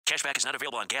Cashback is not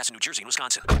available on gas in New Jersey and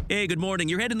Wisconsin. Hey, good morning.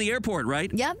 You're heading to the airport,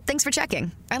 right? Yep, thanks for checking.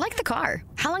 I like the car.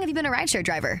 How long have you been a rideshare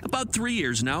driver? About 3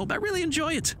 years now. I really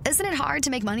enjoy it. Isn't it hard to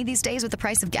make money these days with the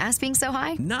price of gas being so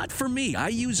high? Not for me. I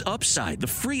use Upside, the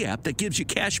free app that gives you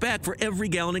cash back for every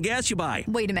gallon of gas you buy.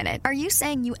 Wait a minute. Are you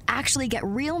saying you actually get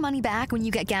real money back when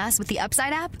you get gas with the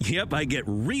Upside app? Yep, I get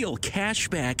real cash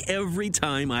back every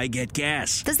time I get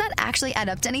gas. Does that actually add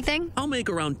up to anything? I'll make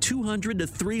around $200 to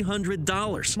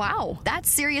 $300. Wow, that's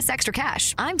serious extra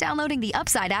cash. I'm downloading the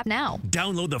Upside app now.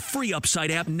 Download the free Upside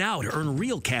app now to earn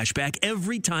real cash back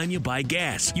every time you buy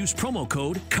gas. Use promo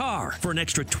code CAR for an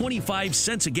extra 25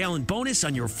 cents a gallon bonus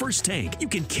on your first tank. You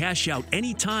can cash out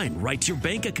anytime right to your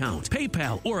bank account,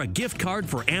 PayPal, or a gift card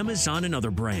for Amazon and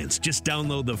other brands. Just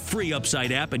download the free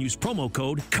Upside app and use promo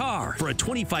code CAR for a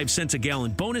 25 cents a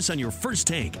gallon bonus on your first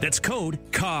tank. That's code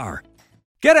CAR.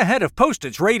 Get ahead of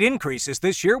postage rate increases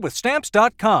this year with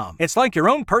Stamps.com. It's like your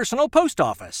own personal post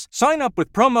office. Sign up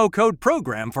with promo code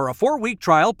PROGRAM for a 4-week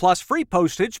trial plus free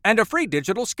postage and a free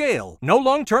digital scale. No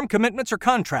long-term commitments or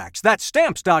contracts. That's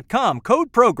Stamps.com,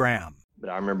 code PROGRAM. But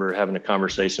I remember having a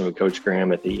conversation with Coach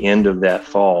Graham at the end of that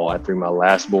fall. I threw my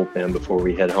last bullpen before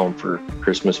we head home for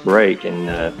Christmas break.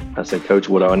 And I said, Coach,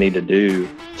 what do I need to do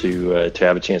to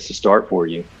have a chance to start for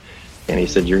you? And he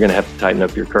said, you're going to have to tighten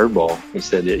up your curveball. He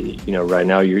said, right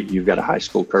now you've got a high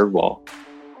school curveball.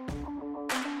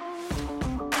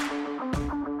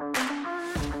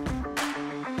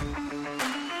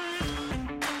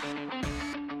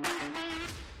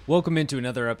 Welcome into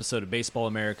another episode of Baseball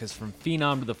Americas From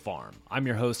Phenom to the Farm. I'm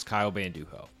your host, Kyle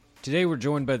Banduho. Today we're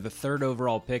joined by the third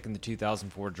overall pick in the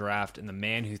 2004 draft and the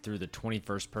man who threw the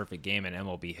 21st perfect game in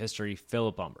MLB history,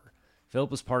 Philip Humber. Philip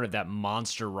was part of that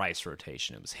monster Rice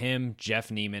rotation. It was him, Jeff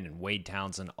Neiman, and Wade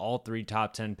Townsend, all three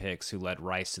top 10 picks who led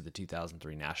Rice to the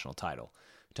 2003 national title.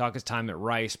 We talk his time at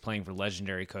Rice, playing for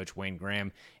legendary coach Wayne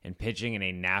Graham, and pitching in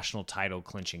a national title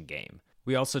clinching game.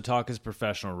 We also talk his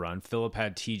professional run. Philip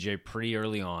had TJ pretty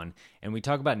early on, and we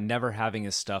talk about never having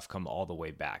his stuff come all the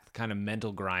way back, the kind of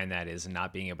mental grind that is and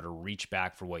not being able to reach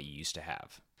back for what you used to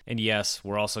have. And yes,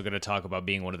 we're also going to talk about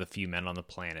being one of the few men on the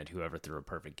planet who ever threw a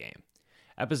perfect game.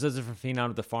 Episodes of From Phenom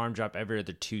to the Farm drop every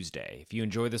other Tuesday. If you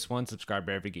enjoy this one, subscribe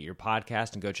wherever you get your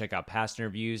podcast and go check out past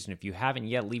interviews. And if you haven't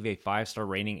yet, leave a 5-star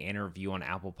rating and a review on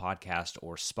Apple Podcast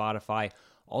or Spotify.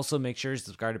 Also, make sure you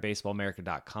subscribe to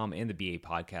BaseballAmerica.com and the BA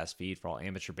podcast feed for all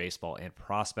amateur baseball and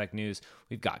prospect news.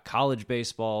 We've got college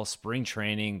baseball, spring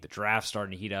training, the draft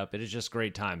starting to heat up. It is just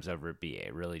great times over at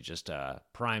BA. Really just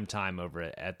prime time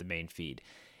over at the main feed.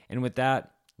 And with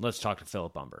that, let's talk to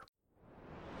Philip Humber.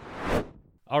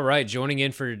 All right, joining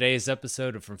in for today's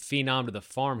episode of From Phenom to the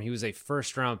Farm, he was a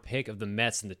first-round pick of the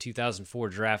Mets in the 2004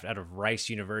 draft out of Rice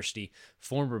University,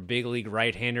 former big league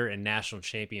right-hander and national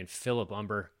champion Philip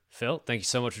Humber. Phil, thank you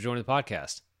so much for joining the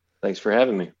podcast. Thanks for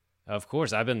having me. Of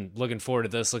course, I've been looking forward to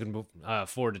this, looking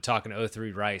forward to talking to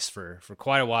 03 Rice for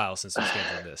quite a while since we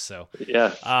scheduled this. So,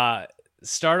 yeah.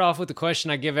 Start off with the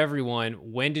question I give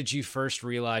everyone: when did you first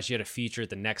realize you had a future at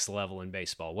the next level in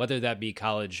baseball, whether that be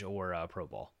college or pro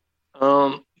ball?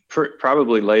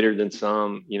 Probably later than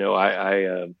some.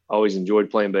 I always enjoyed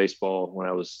playing baseball when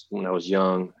I was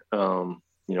young.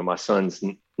 My son's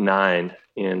 9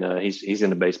 and he's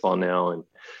into baseball now,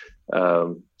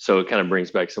 and so it kind of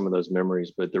brings back some of those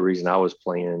memories. But the reason I was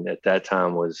playing at that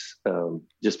time was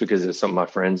just because it's something my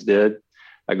friends did.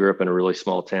 I grew up in a really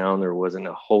small town. There wasn't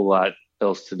a whole lot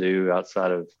else to do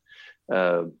outside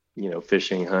of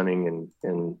fishing, hunting,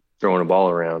 and throwing a ball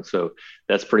around. So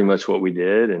that's pretty much what we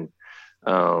did, and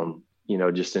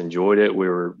just enjoyed it. We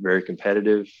were very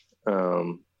competitive,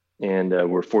 and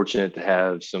we're fortunate to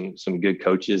have some good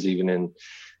coaches, even in,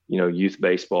 youth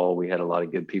baseball. We had a lot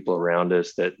of good people around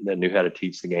us that knew how to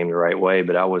teach the game the right way,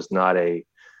 but I was not a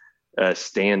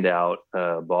standout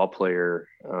ball player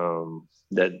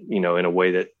that, in a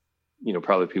way that,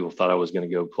 probably people thought I was going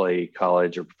to go play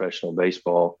college or professional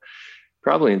baseball,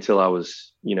 probably until I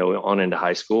was, on into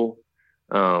high school.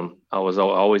 I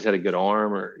always had a good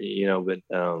arm, but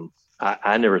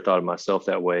I never thought of myself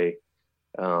that way.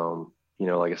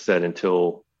 Like I said,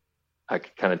 until I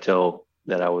could kind of tell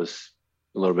that I was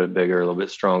a little bit bigger, a little bit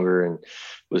stronger, and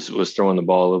was throwing the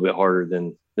ball a little bit harder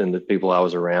than the people I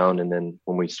was around. And then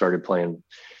when we started playing,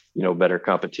 better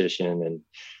competition, and,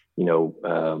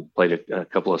 played a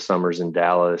couple of summers in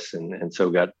Dallas, and so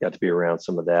got to be around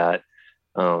some of that.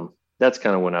 That's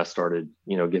kind of when I started,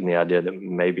 getting the idea that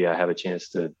maybe I have a chance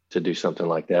to do something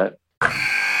like that.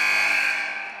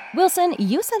 Wilson,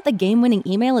 you sent the game-winning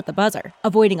email at the buzzer,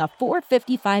 avoiding a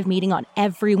 4:55 meeting on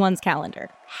everyone's calendar.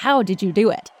 How did you do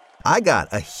it? I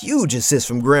got a huge assist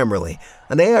from Grammarly,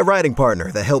 an AI writing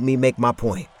partner that helped me make my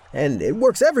point. And it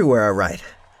works everywhere I write.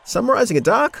 Summarizing a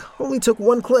doc only took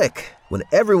one click. When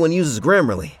everyone uses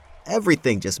Grammarly,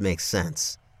 everything just makes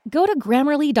sense. Go to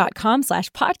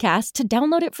Grammarly.com/podcast to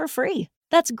download it for free.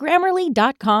 That's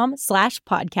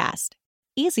Grammarly.com/podcast.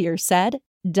 Easier said,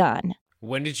 done.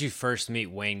 When did you first meet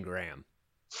Wayne Graham?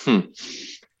 I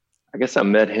guess I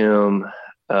met him.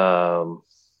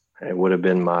 It would have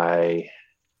been trying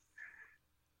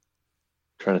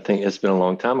to think. It's been a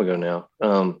long time ago now.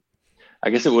 I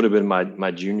guess it would have been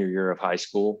my junior year of high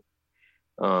school.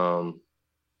 And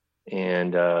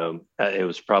it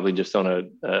was probably just on a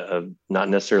not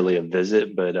necessarily a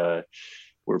visit, but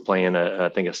we're playing I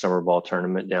think a summer ball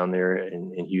tournament down there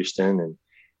in Houston, and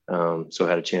so I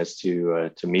had a chance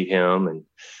to meet him. And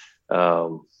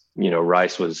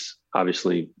Rice was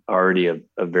obviously already a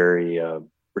very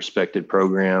respected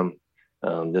program.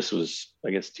 This was,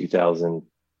 I guess,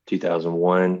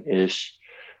 2001 ish,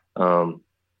 so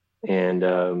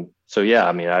yeah,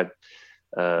 I mean, I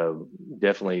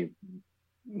definitely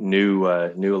knew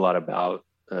a lot about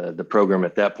the program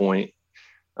at that point.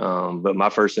 But my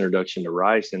first introduction to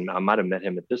Rice, and I might have met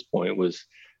him at this point, was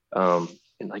in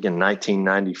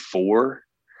 1994.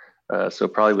 So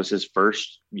probably was his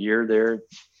first year there,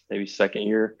 maybe second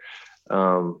year,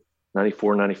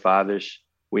 94, 95-ish.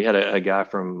 We had a guy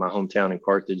from my hometown in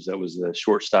Carthage that was the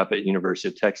shortstop at University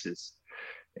of Texas.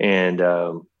 And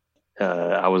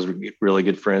I was really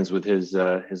good friends with his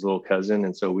little cousin.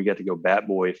 And so we got to go bat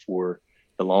boy for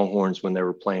the Longhorns when they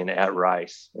were playing at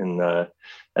Rice and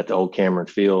at the old Cameron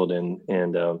Field.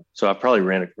 And so I probably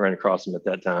ran across him at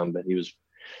that time, but he was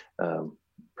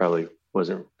probably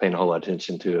wasn't paying a whole lot of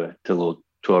attention to a little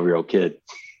 12-year-old kid.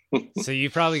 So you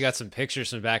probably got some pictures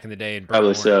from back in the day.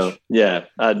 Probably so. Yeah,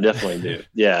 I definitely do.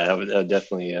 Yeah, I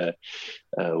definitely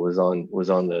was on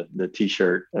the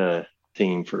T-shirt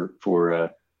team for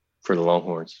the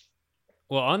Longhorns.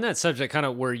 Well, on that subject, kind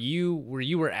of where you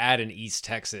were at in East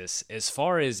Texas, as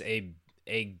far as a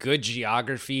good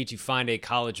geography to find a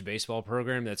college baseball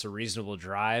program that's a reasonable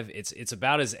drive, it's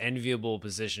about as enviable a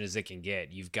position as it can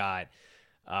get. You've got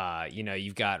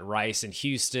you've got Rice and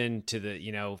Houston to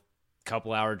the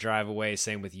couple hour drive away.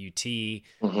 Same with UT.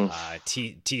 Mm-hmm.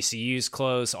 TCU's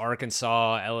close.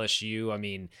 Arkansas, LSU. I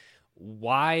mean,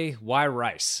 why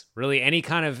Rice? Really, any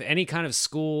kind of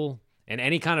school and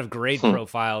any kind of grade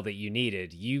profile that you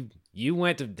needed, you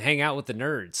went to hang out with the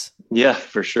nerds. Yeah,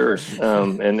 for sure.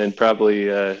 And then probably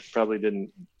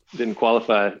didn't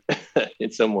qualify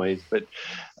in some ways, but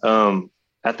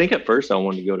I think at first I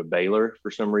wanted to go to Baylor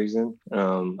for some reason.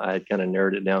 I had kind of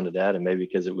narrowed it down to that, and maybe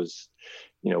because it was,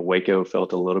 Waco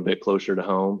felt a little bit closer to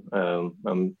home.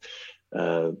 I'm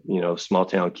small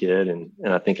town kid, and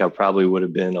I think I probably would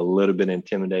have been a little bit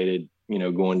intimidated,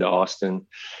 going to Austin.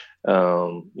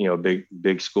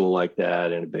 Big school like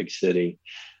that in a big city.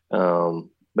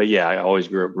 But yeah, I always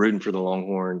grew up rooting for the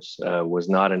Longhorns, was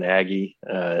not an Aggie.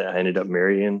 I ended up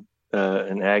marrying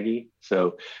an Aggie.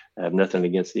 So I have nothing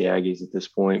against the Aggies at this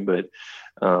point, but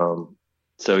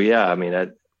so yeah, I mean,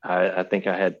 I think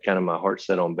I had kind of my heart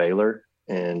set on Baylor,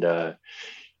 and when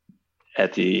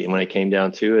it came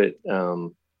down to it,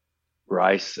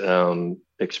 Rice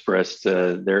expressed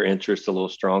their interest a little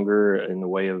stronger in the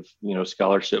way of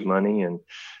scholarship money, and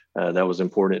that was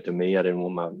important to me. I didn't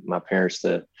want my parents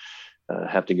to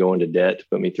have to go into debt to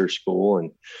put me through school,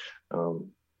 and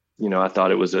I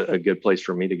thought it was a good place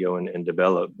for me to go and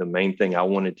develop. The main thing I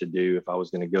wanted to do if I was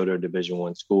going to go to a Division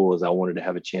I school is I wanted to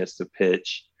have a chance to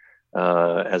pitch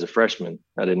as a freshman.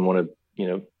 I didn't want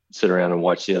to sit around and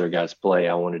watch the other guys play.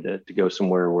 I wanted to go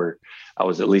somewhere where I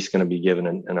was at least going to be given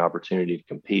an opportunity to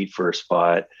compete for a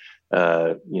spot,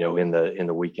 in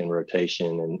the weekend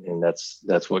rotation. And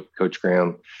that's what Coach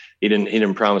Graham, he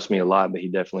didn't promise me a lot, but he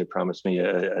definitely promised me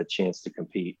a chance to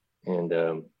compete.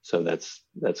 And so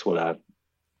that's what I,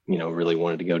 really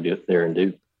wanted to go there and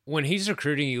do. When he's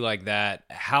recruiting you like that,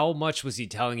 how much was he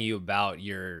telling you about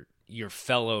your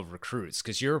fellow recruits?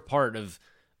 Because you're a part of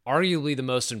arguably the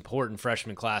most important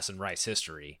freshman class in Rice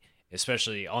history,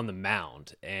 especially on the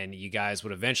mound, and you guys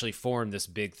would eventually form this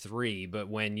big three. But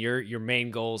when your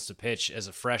main goal is to pitch as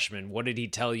a freshman, what did he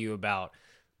tell you about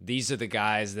these are the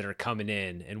guys that are coming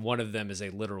in, and one of them is a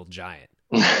literal giant?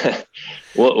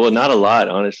 Well, not a lot,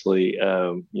 honestly.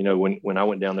 When I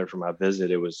went down there for my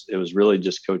visit, it was really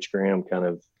just Coach Graham kind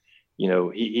of,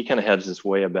 he kind of has this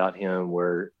way about him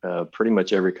where pretty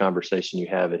much every conversation you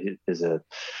have is a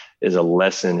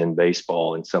lesson in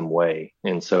baseball in some way.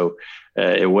 And so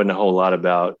it wasn't a whole lot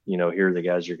about, here are the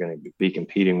guys you're going to be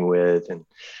competing with, and,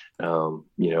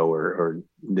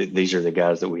 these are the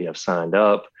guys that we have signed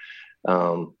up.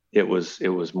 it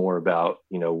was more about,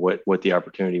 what the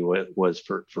opportunity was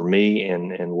for me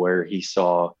and where he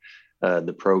saw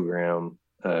the program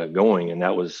going. And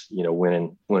that was,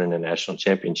 winning a national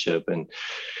championship. And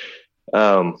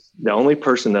the only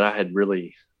person that I had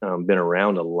really been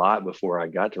around a lot before I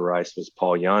got to Rice was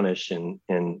Paul Janisch.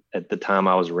 And at the time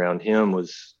I was around him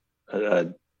was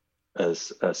a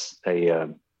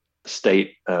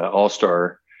state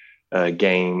all-star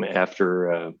game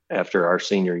after our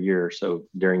senior year. So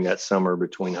during that summer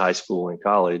between high school and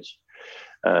college,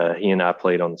 he and I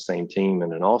played on the same team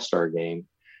in an all-star game.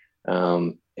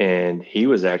 And he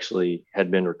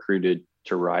had been recruited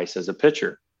to Rice as a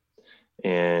pitcher.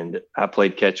 And I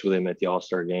played catch with him at the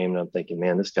all-star game. And I'm thinking,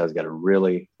 man, this guy's got a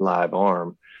really live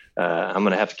arm. I'm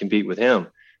going to have to compete with him.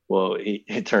 Well,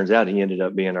 it turns out he ended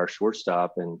up being our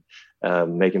shortstop and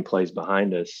making plays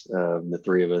behind us, the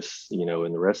three of us,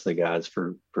 and the rest of the guys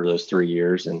for those 3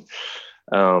 years. And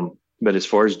but as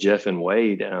far as Jeff and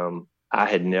Wade, I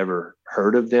had never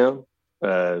heard of them.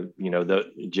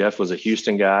 Jeff was a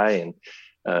Houston guy, and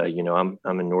I'm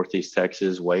in Northeast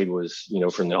Texas. Wade was,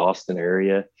 from the Austin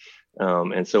area.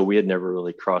 And so we had never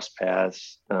really crossed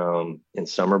paths in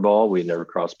summer ball. We had never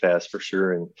crossed paths for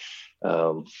sure. And,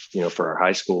 for our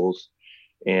high schools.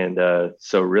 And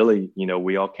so really,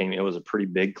 we all came, it was a pretty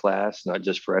big class, not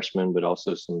just freshmen, but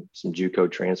also some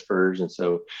JUCO transfers. And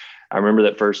so I remember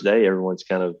that first day, everyone's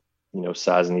kind of,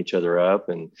 sizing each other up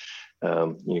and,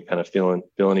 kind of feeling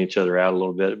each other out a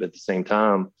little bit. But at the same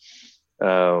time, I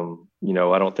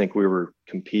don't think we were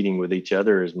competing with each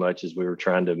other as much as we were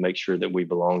trying to make sure that we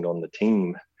belonged on the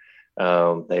team.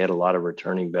 They had a lot of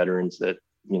returning veterans that,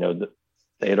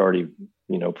 they had already,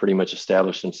 pretty much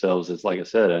established themselves as, like I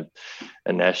said,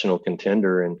 a national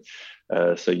contender.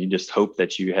 And so you just hope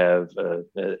that you have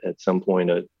at some point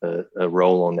a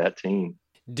role on that team.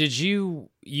 Did you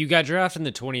got drafted in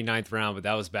the 29th round, but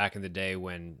that was back in the day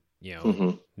when,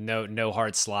 no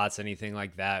hard slots, anything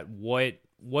like that.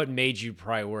 What made you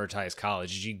prioritize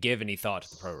college? Did you give any thought to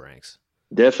the pro ranks?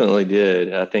 Definitely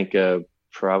did. I think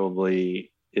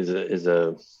probably is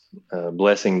a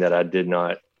blessing that I did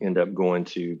not end up going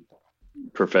to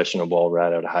professional ball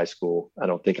right out of high school. I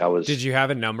don't think I was. Did you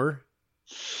have a number?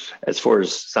 As far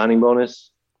as signing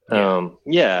bonus?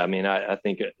 Yeah. I mean, I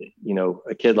think,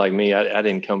 a kid like me, I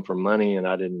didn't come from money, and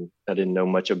I didn't know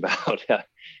much about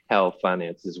how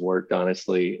finances worked,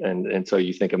 honestly. And so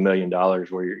you think $1 million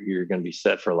where you're going to be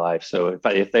set for life. So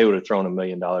if they would have thrown $1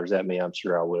 million at me, I'm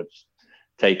sure I would have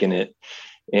taken it.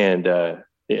 And,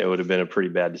 it would have been a pretty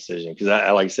bad decision because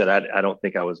like I said, I don't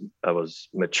think I was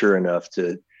mature enough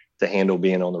to handle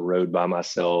being on the road by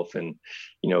myself and,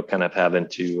 kind of having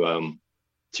to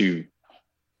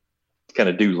kind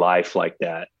of do life like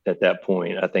that at that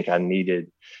point. I think I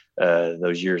needed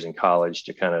those years in college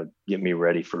to kind of get me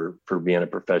ready for being a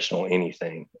professional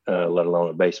anything, let alone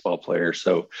a baseball player.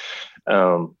 So,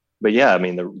 but yeah, I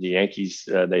mean, the Yankees,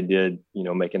 they did,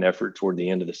 make an effort toward the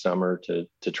end of the summer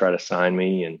to try to sign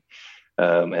me. And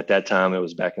at that time, it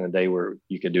was back in the day where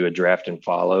you could do a draft and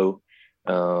follow,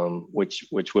 which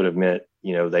would have meant,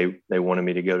 they wanted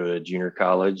me to go to a junior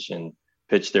college and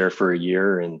pitch there for a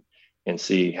year and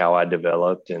see how I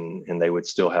developed, and they would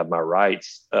still have my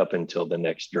rights up until the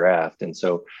next draft. And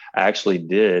so I actually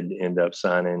did end up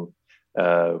signing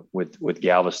with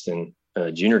Galveston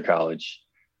Junior College.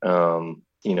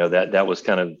 That was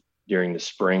kind of during the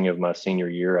spring of my senior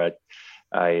year.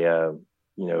 I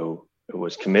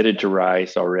was committed to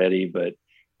Rice already, but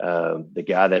the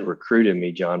guy that recruited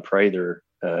me, John Prather,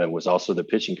 was also the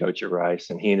pitching coach at Rice,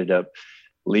 and he ended up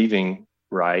leaving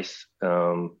Rice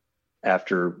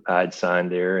after I'd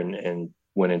signed there and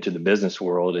went into the business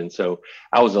world. And so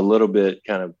I was a little bit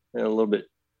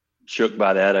shook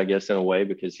by that, I guess, in a way,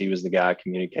 because he was the guy I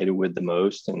communicated with the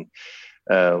most. And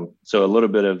so a little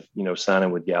bit of,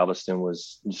 signing with Galveston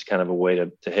was just kind of a way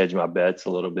to hedge my bets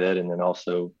a little bit. And then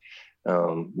also,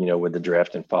 with the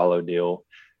draft and follow deal,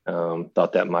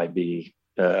 thought that might be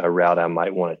a route I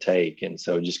might want to take. And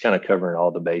so just kind of covering all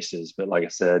the bases. But like I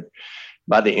said,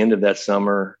 by the end of that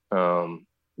summer,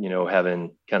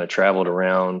 having kind of traveled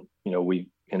around, we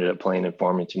ended up playing in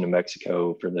Farmington, New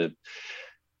Mexico for the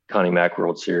Connie Mack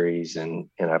World Series. And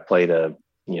I played in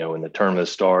the Tournament of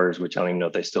Stars, which I don't even know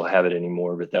if they still have it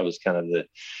anymore, but that was kind of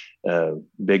the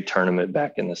big tournament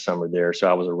back in the summer there. So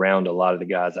I was around a lot of the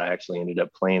guys I actually ended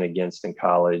up playing against in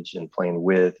college and playing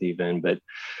with even, but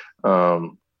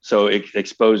so it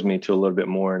exposed me to a little bit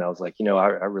more. And I was like, I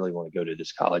really want to go to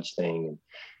this college thing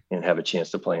and have a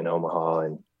chance to play in Omaha.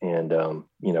 And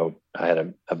I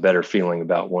had a better feeling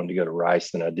about wanting to go to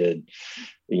Rice than I did,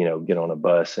 get on a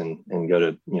bus and go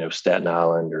to, Staten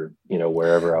Island or,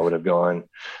 wherever I would have gone,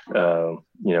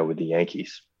 with the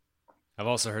Yankees. I've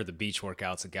also heard the beach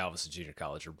workouts at Galveston Junior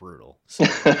College are brutal. So,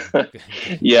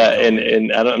 yeah.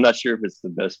 And I'm not sure if it's the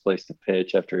best place to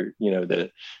pitch after,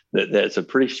 that's a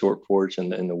pretty short porch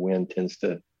and the wind tends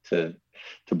to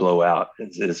blow out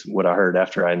is what I heard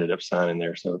after I ended up signing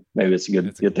there. So maybe it's a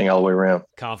good thing all the way around.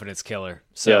 Confidence killer.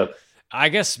 So yeah. I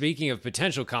guess speaking of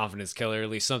potential confidence killer, at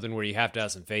least something where you have to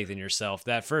have some faith in yourself,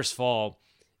 that first fall,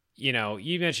 you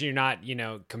mentioned you're not,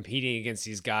 competing against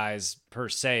these guys per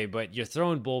se, but you're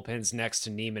throwing bullpens next to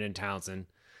Neiman and Townsend.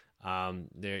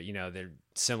 They're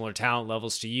similar talent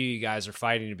levels to you. You guys are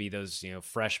fighting to be those,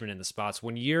 freshmen in the spots.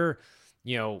 When you're,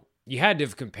 you had to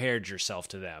have compared yourself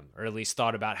to them, or at least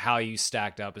thought about how you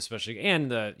stacked up, especially, and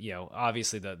the,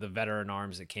 obviously the veteran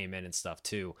arms that came in and stuff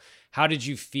too. How did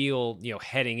you feel,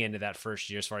 heading into that first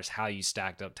year as far as how you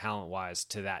stacked up talent wise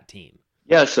to that team?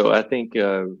 Yeah, so I think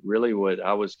really what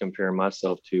I was comparing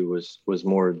myself to was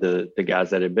more the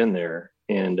guys that had been there,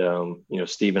 and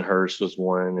Stephen Hurst was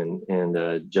one,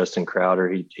 and Justin Crowder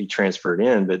he transferred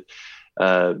in, but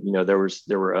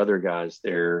there were other guys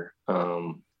there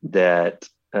that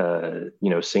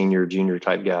senior junior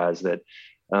type guys that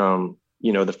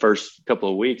the first couple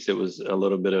of weeks it was a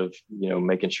little bit of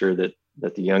making sure that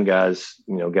the young guys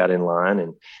got in line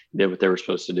and did what they were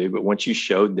supposed to do. But once you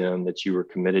showed them that you were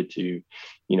committed to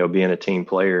being a team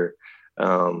player,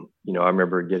 I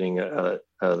remember getting a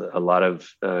lot of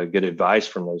good advice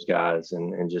from those guys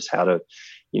and just how to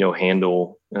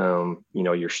handle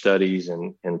your studies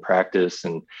and practice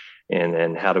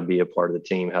and how to be a part of the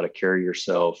team, how to carry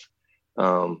yourself.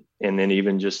 And then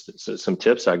even just some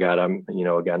tips I got, a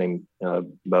guy named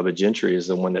Bubba Gentry is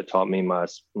the one that taught me my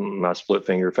split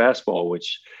finger fastball,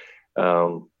 which,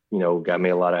 got me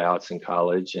a lot of outs in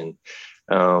college. And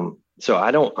so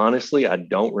I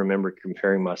don't remember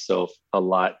comparing myself a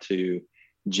lot to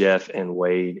Jeff and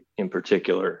Wade in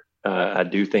particular. I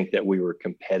do think that we were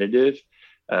competitive,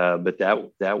 but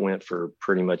that went for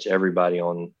pretty much everybody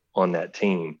on that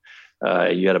team.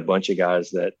 You had a bunch of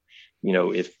guys that,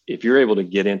 if you're able to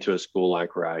get into a school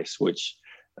like Rice, which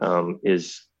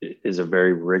is a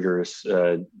very rigorous,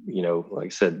 like I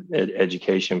said,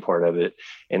 education part of it,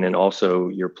 and then also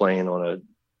you're playing on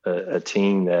a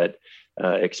team that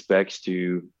expects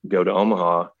to go to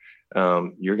Omaha,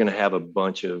 you're going to have a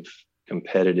bunch of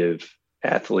competitive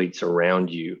athletes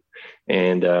around you,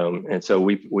 and so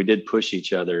we did push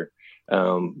each other,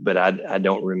 but I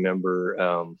don't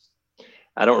remember.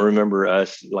 I don't remember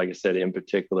us, like I said, in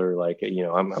particular, like,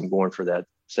 I'm going for that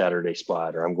Saturday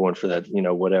spot or I'm going for that,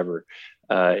 whatever.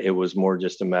 It was more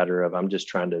just a matter of, I'm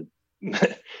trying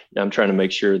to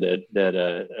make sure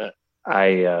that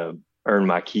I earn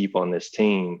my keep on this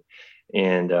team.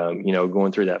 And,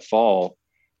 going through that fall,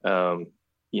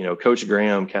 Coach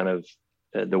Graham kind of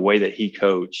the way that he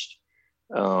coached,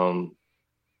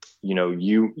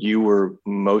 you were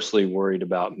mostly worried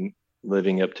about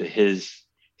living up to his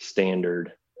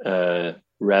standard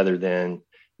rather than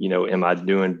am I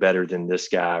doing better than this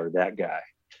guy or that guy.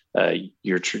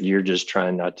 You're just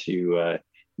trying not to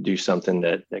do something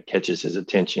that catches his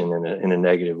attention in a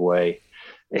negative way,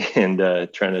 and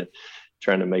trying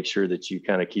to make sure that you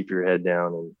kind of keep your head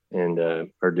down and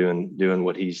are doing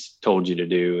what he's told you to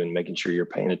do and making sure you're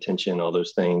paying attention, all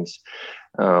those things.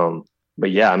 But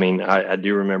yeah, I mean, I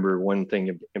do remember one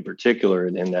thing in particular,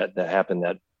 and that happened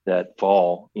that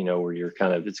fall, where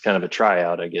it's kind of a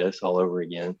tryout, I guess, all over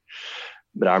again.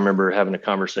 But I remember having a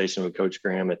conversation with Coach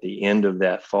Graham at the end of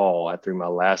that fall. I threw my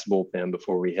last bullpen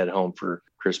before we head home for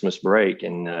Christmas break.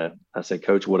 And I said,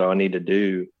 Coach, what do I need to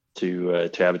do to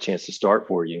have a chance to start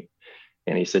for you?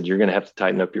 And he said, you're going to have to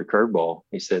tighten up your curveball.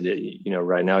 He said,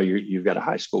 right now you've got a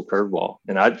high school curveball.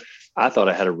 And I thought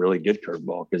I had a really good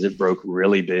curveball because it broke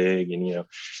really big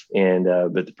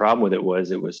but the problem with it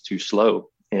was too slow.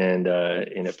 And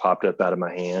it popped up out of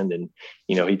my hand, and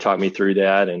he taught me through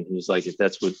that, and he was like, if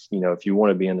that's what if you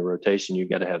want to be in the rotation, you've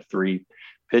got to have 3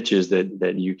 pitches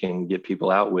that you can get people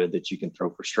out with, that you can throw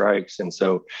for strikes. And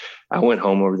so I went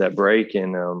home over that break,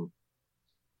 and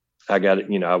I got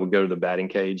it. I would go to the batting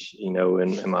cage, in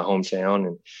my hometown,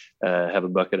 and have a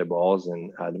bucket of balls,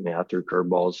 and I threw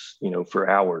curveballs, for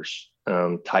hours.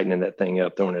 Tightening that thing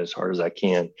up, throwing it as hard as I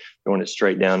can, throwing it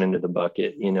straight down into the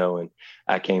bucket, and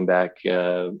I came back,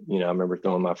 I remember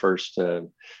throwing my first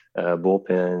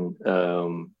bullpen,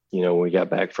 when we got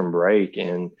back from break,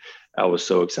 and I was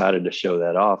so excited to show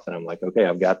that off. And I'm like, okay,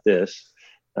 I've got this.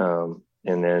 And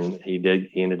then he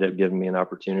ended up giving me an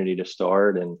opportunity to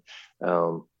start, and,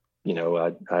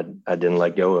 I didn't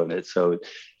let go of it. So,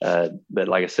 but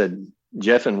like I said,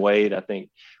 Jeff and Wade, I think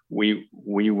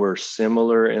we were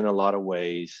similar in a lot of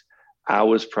ways. I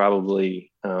was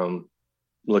probably,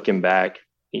 looking back,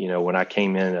 when I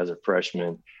came in as a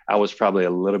freshman, I was probably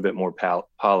a little bit more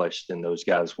polished than those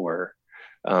guys were.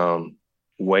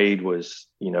 Wade was,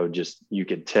 just, you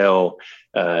could tell,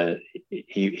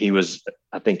 he was,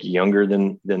 I think, younger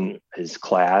than his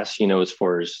class, as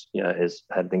far as,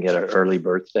 I think he had an early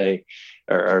birthday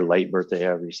or late birthday,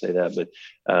 however you say that. But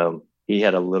he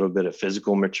had a little bit of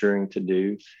physical maturing to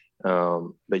do.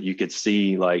 But you could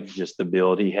see, like, just the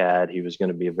build he had. He was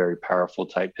going to be a very powerful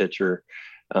type pitcher.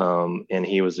 And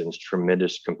he was a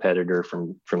tremendous competitor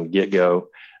from get-go.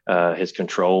 His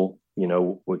control,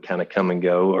 would kind of come and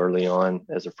go early on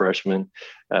as a freshman.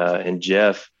 And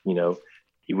Jeff,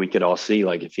 we could all see,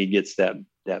 like, if he gets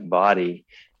that body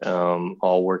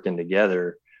all working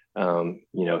together,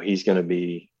 he's going to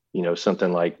be,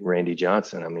 something like Randy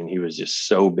Johnson. I mean, he was just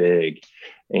so big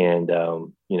and,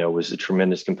 was a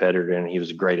tremendous competitor, and he was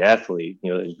a great athlete,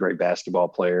 he was a great basketball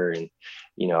player. And,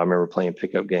 I remember playing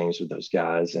pickup games with those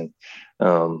guys. And,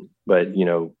 but,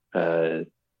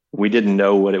 we didn't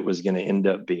know what it was going to end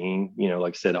up being.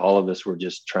 Like I said, all of us were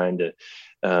just trying to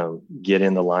get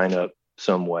in the lineup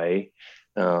some way.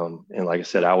 And like I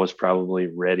said, I was probably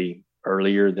ready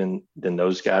earlier than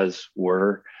those guys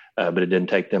were, but it didn't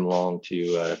take them long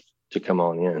to come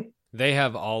on in. They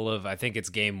have all of, I think it's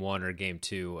game 1 or game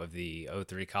 2 of the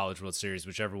 2003 College World Series,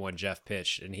 whichever one Jeff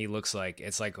pitched. And he looks like,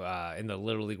 it's like in the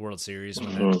Little League World Series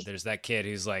when there's that kid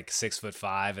who's like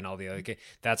 6'5" and all the other kids.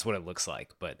 That's what it looks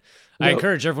like. But I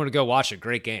encourage everyone to go watch it.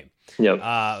 Great game. Yep.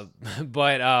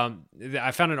 But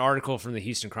I found an article from the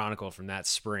Houston Chronicle from that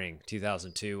spring,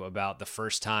 2002, about the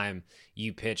first time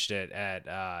you pitched it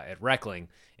at Reckling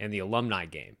in the alumni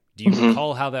game. Do you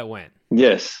recall how that went?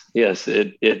 Yes.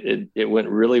 It went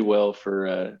really well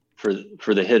for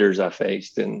the hitters I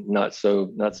faced, and not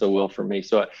so well for me.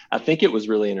 So I think it was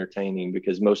really entertaining,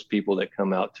 because most people that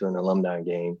come out to an alumni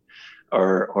game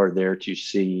are there to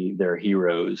see their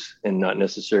heroes and not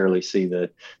necessarily see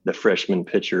the freshman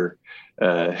pitcher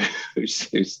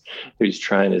who's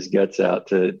trying his guts out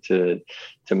to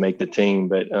make the team.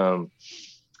 But so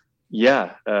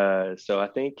I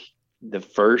think the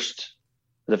first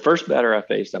batter I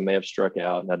faced, I may have struck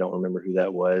out, and I don't remember who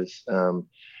that was.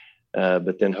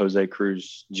 But then Jose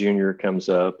Cruz Jr. comes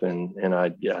up, and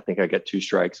I think I got 2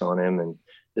 strikes on him, and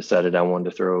decided I wanted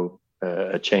to throw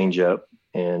a changeup.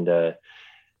 And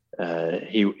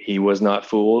he was not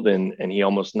fooled, and he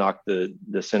almost knocked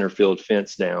the center field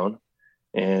fence down.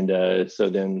 And so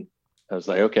then I was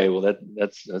like, okay, well,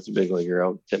 that's a big leaguer.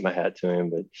 I'll tip my hat to him.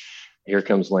 But here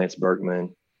comes Lance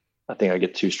Berkman. I think I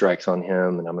get 2 strikes on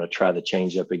him, and I'm going to try the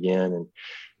changeup again. And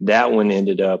that one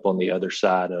ended up on the other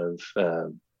side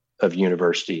of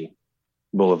University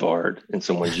Boulevard in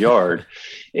someone's yard.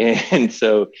 And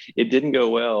so it didn't go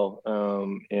well.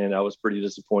 And I was pretty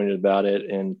disappointed about it.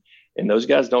 And those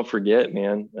guys don't forget,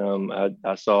 man.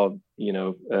 I saw,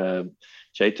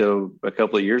 Chato a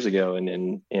couple of years ago,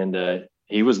 and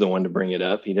he was the one to bring it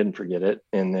up. He didn't forget it.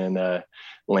 And then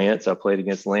Lance, I played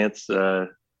against Lance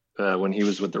when he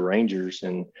was with the Rangers,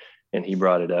 and he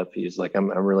brought it up. He's like, I'm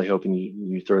really hoping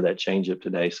you throw that changeup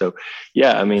today. So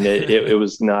yeah, I mean, it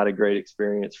was not a great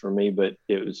experience for me, but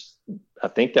I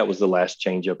think that was the last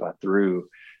changeup I threw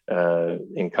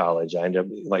in college. I ended up,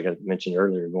 like I mentioned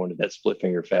earlier, going to that split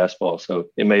finger fastball. So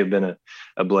it may have been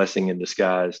a blessing in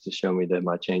disguise to show me that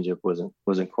my changeup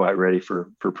wasn't quite ready for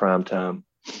prime time.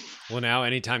 Well, now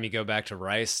anytime you go back to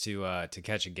Rice to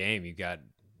catch a game, you got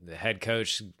the head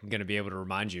coach going to be able to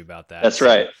remind you about that. That's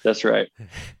right.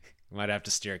 Might have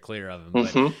to steer clear of him.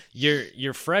 But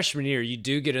your freshman year, you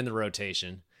do get in the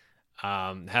rotation,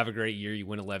 have a great year. You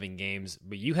win 11 games,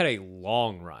 but you had a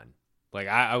long run. Like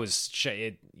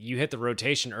you hit the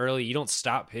rotation early. You don't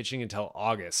stop pitching until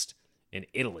August in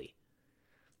Italy.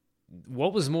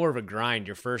 What was more of a grind,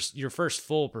 your first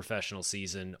full professional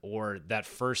season, or that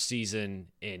first season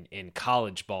in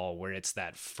college ball where it's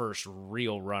that first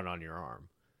real run on your arm?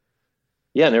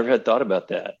 Yeah, I never had thought about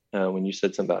that. When you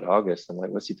said something about August, I'm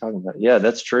like, what's he talking about? Yeah,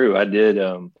 that's true. I did.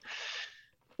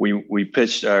 We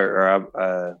pitched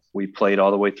we played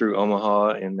all the way through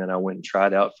Omaha, and then I went and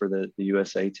tried out for the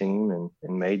USA team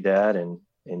and made that. And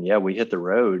yeah, we hit the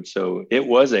road. So it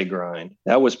was a grind.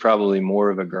 That was probably more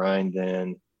of a grind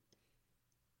than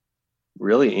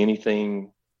really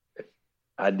anything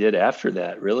I did after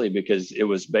that, really, because it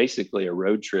was basically a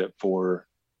road trip for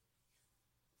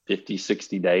 50,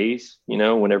 60 days,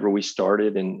 whenever we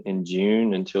started in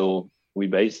June until we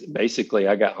basically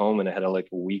I got home and I had a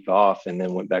week off and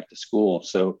then went back to school.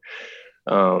 So,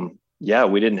 there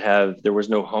was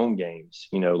no home games,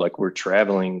 like we're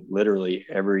traveling literally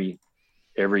every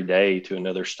every day to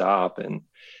another stop. And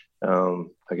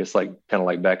I guess kind of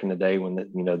like back in the day when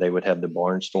they would have the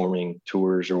barnstorming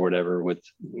tours or whatever with,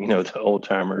 the old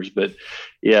timers. But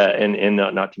yeah. And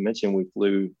not to mention we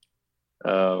flew,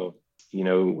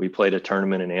 we played a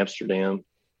tournament in Amsterdam,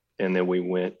 and then we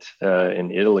went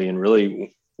in Italy. And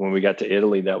really, when we got to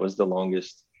Italy, that was the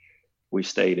longest we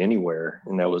stayed anywhere.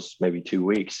 And that was maybe 2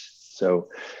 weeks. So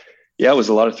yeah, it was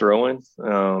a lot of throwing.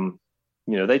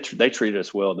 They treated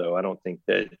us well, though. I don't think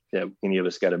that any of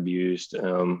us got abused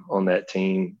on that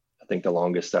team. I think the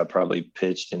longest I probably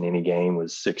pitched in any game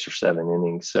was 6 or 7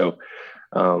 innings. So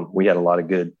we had a lot of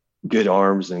good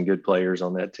arms and good players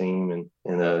on that team,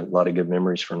 and a lot of good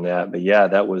memories from that. But yeah,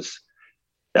 that was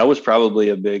probably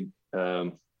a big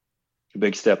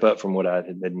step up from what I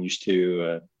had been used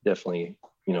to. Definitely,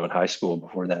 in high school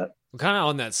before that. Well, kind of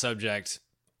on that subject,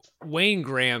 Wayne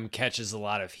Graham catches a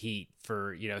lot of heat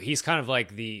for, he's kind of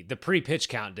like the pre-pitch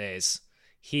count days.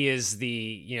 He is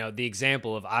the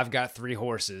example of, I've got 3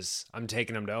 horses, I'm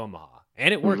taking them to Omaha.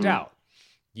 And it worked out.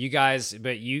 You guys,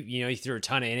 but you threw a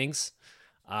ton of innings.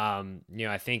 I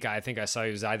think I saw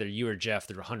it was either you or Jeff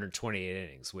threw 128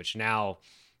 innings, which now,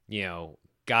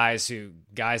 guys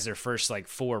their first like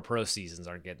 4 pro seasons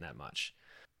aren't getting that much.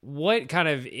 What kind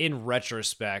of, in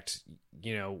retrospect,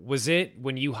 was it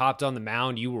when you hopped on the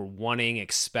mound, you were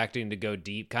expecting to go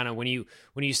deep? Kind of when you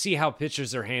see how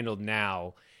pitchers are handled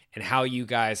now and how you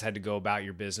guys had to go about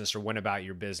your business or went about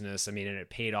your business, and it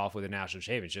paid off with a national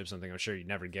championship, something I'm sure you'd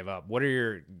never give up. What are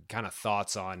your kind of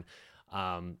thoughts on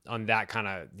that kind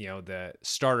of, the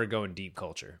starter going deep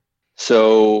culture?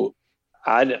 So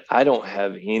I don't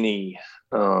have any,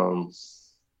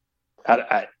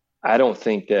 I don't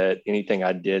think that anything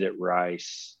I did at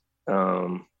Rice,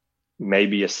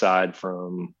 maybe aside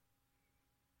from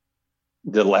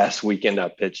the last weekend I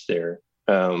pitched there,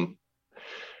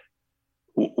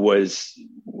 was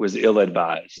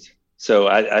ill-advised. So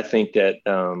I think that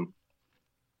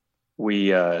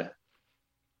we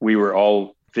were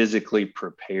all physically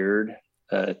prepared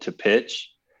to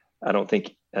pitch. I don't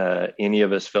think any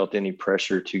of us felt any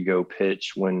pressure to go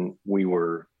pitch when we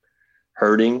were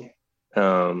hurting.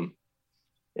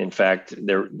 In fact,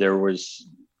 there was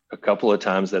a couple of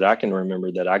times that I can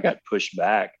remember that I got pushed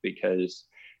back because,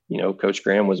 Coach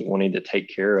Graham was wanting to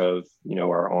take care of,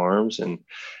 our arms. And,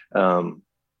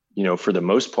 for the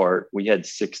most part, we had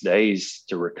 6 days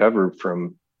to recover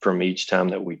from each time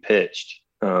that we pitched.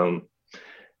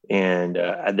 And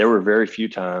there were very few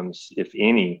times, if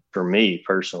any, for me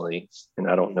personally, and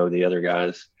I don't know the other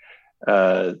guys,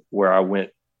 where I went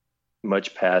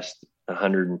much past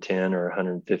 110 or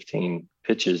 115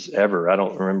 pitches ever. I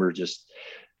don't remember just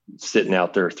sitting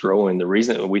out there throwing. The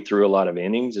reason that we threw a lot of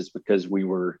innings is because we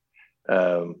were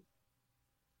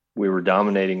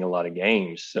dominating a lot of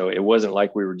games. So it wasn't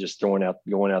like we were just going out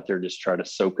there just try to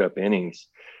soak up innings.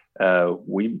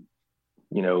 We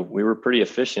were pretty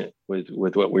efficient with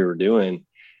what we were doing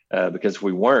because if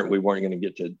we weren't going to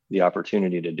get to the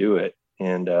opportunity to do it.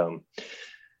 And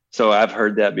so I've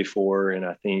heard that before, and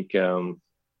I think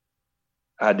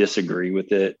I disagree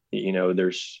with it.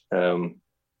 There's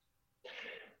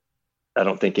I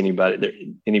don't think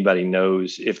anybody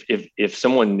knows if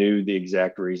someone knew the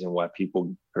exact reason why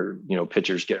people or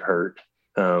pitchers get hurt,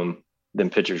 then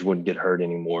pitchers wouldn't get hurt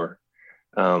anymore.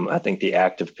 I think the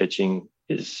act of pitching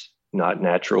is not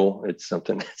natural. It's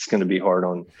something that's going to be hard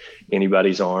on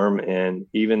anybody's arm, and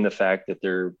even the fact that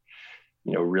they're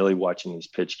really watching these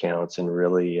pitch counts and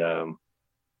really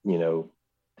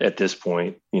at this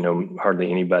point,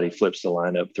 hardly anybody flips the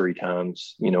lineup 3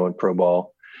 times, in pro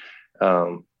ball.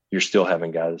 You're still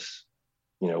having guys,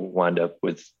 wind up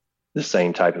with the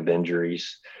same type of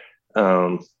injuries.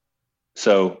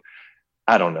 So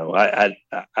I don't know. I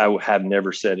have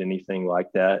never said anything like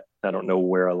that. I don't know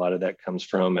where a lot of that comes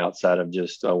from outside of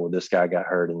just, oh, well, this guy got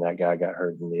hurt and that guy got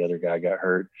hurt and the other guy got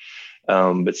hurt.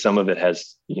 But some of it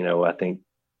has, I think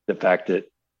the fact that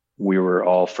we were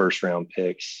all first round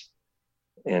picks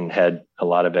and had a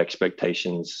lot of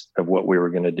expectations of what we were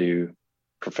going to do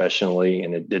professionally,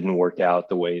 and it didn't work out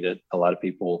the way that a lot of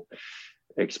people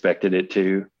expected it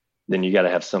to, then you got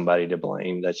to have somebody to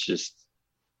blame. That's just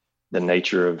the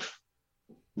nature of,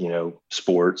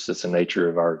 sports. It's the nature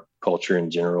of our culture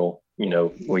in general.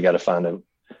 We got to find a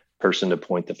person to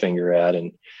point the finger at.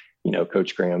 And,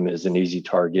 Coach Graham is an easy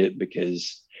target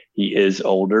because he is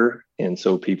older. And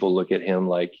so people look at him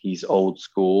like he's old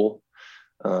school,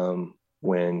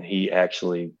 when he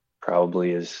actually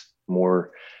probably is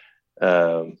more,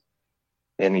 and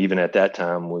even at that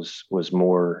time was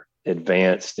more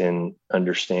advanced in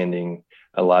understanding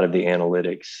a lot of the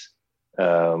analytics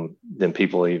than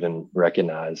people even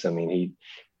recognize. I mean,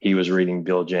 he was reading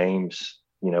Bill James,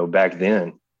 back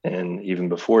then and even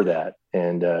before that.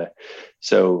 And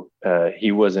so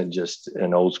he wasn't just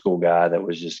an old school guy that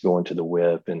was just going to the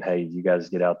whip and, hey, you guys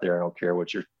get out there. I don't care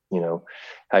what you're,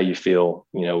 how you feel,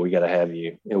 we got to have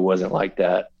you. It wasn't like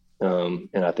that. And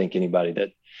I think anybody that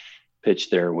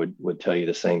pitched there would tell you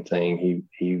the same thing.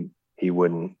 He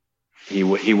wasn't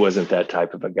that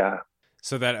type of a guy.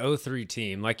 So that 03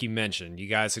 team, like you mentioned, you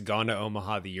guys had gone to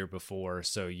Omaha the year before,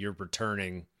 so you're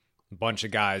returning a bunch of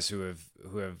guys who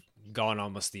have gone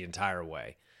almost the entire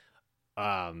way.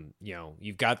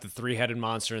 You've got the three-headed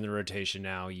monster in the rotation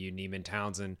now. You Neiman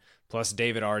Townsend plus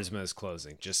David Arzma is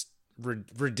closing. Just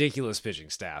ridiculous pitching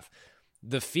staff.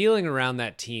 The feeling around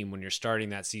that team when you're starting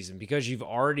that season, because you've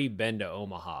already been to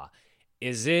Omaha,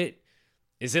 is it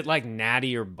like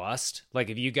natty or bust?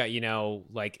 Like if you got,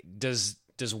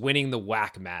 does winning the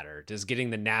WAC matter? Does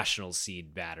getting the national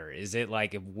seed matter? Is it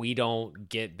like if we don't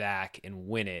get back and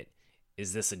win it,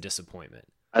 is this a disappointment?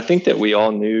 I think that we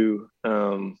all knew,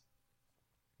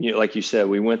 like you said,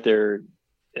 we went there,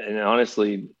 and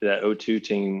honestly, that 02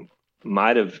 team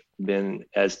might have been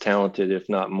as talented, if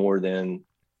not more than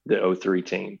the 03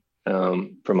 team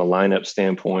from a lineup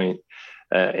standpoint.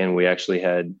 And we actually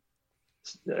had,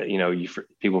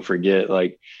 people forget,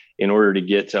 like in order to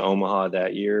get to Omaha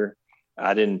that year,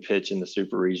 I didn't pitch in the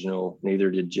Super Regional.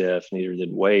 Neither did Jeff, neither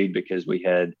did Wade, because we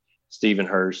had Stephen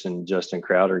Hurst and Justin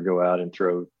Crowder go out and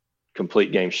throw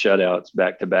complete game shutouts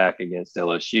back to back against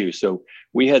LSU. So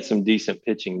we had some decent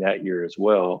pitching that year as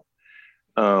well.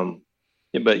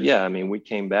 But yeah, I mean, we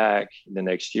came back the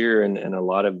next year and a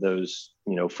lot of those,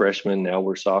 freshmen now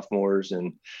were sophomores.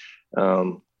 And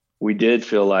we did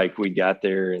feel like we got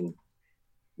there and,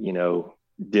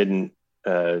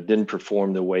 didn't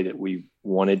perform the way that we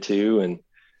wanted to. And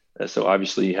so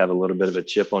obviously you have a little bit of a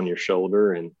chip on your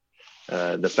shoulder, and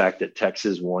the fact that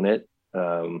Texas won it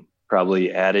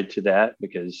probably added to that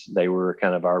because they were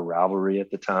kind of our rivalry at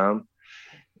the time.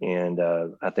 And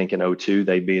I think in 02,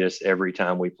 they beat us every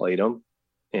time we played them.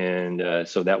 And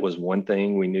so that was one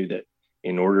thing. We knew that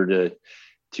in order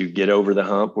to get over the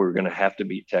hump, we were going to have to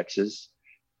beat Texas.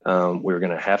 We were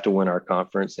going to have to win our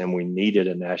conference, and we needed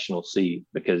a national seed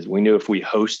because we knew if we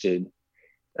hosted,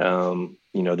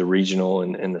 the regional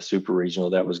and the super regional,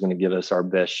 that was going to give us our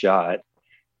best shot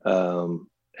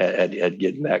at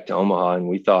getting back to Omaha. And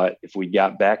we thought if we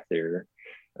got back there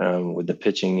with the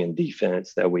pitching and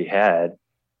defense that we had,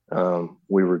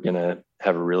 we were going to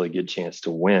have a really good chance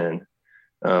to win.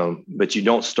 But you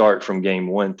don't start from game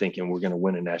one thinking we're going to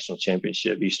win a national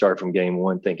championship. You start from game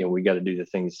one thinking we got to do the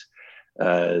things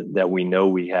that we know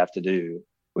we have to do.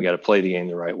 We got to play the game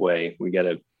the right way. We got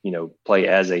to, play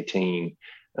as a team.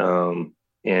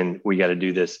 And we got to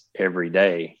do this every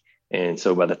day. And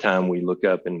so by the time we look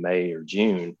up in May or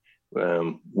June,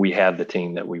 we have the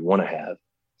team that we want to have.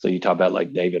 So you talk about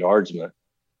like David Arzma.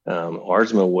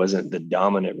 Arzma wasn't the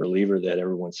dominant reliever that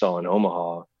everyone saw in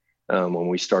Omaha when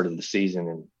we started the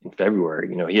season in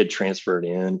February. He had transferred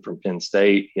in from Penn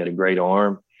State. He had a great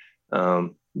arm,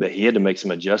 but he had to make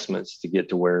some adjustments to get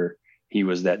to where he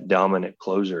was that dominant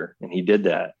closer, and he did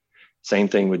that. Same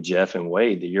thing with Jeff and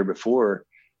Wade. The year before,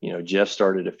 Jeff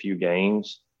started a few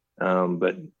games,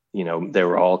 but they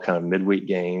were all kind of midweek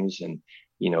games, and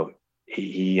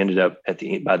he ended up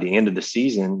by the end of the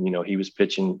season, he was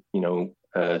pitching,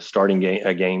 starting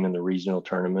a game in the regional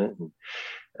tournament,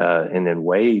 and then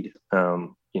Wade,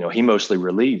 he mostly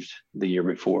relieved the year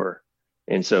before,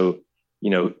 and so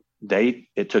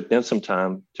it took them some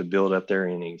time to build up their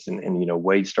innings, and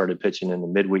Wade started pitching in the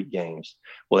midweek games.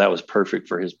 Well, that was perfect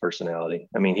for his personality.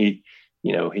 I mean, he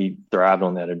thrived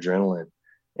on that adrenaline,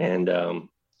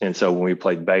 and so when we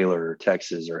played Baylor or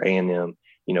Texas or A&M,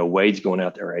 Wade's going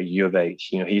out there, at U of H,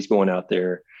 he's going out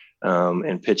there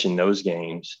and pitching those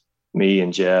games. Me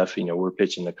and Jeff, we're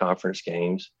pitching the conference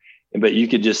games, but you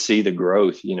could just see the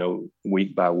growth,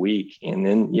 week by week. And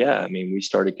then, we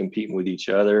started competing with each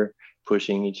other,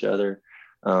 pushing each other.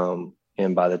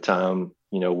 And by the time,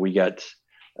 we got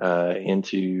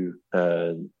into,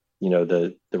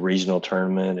 the regional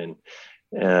tournament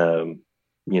and,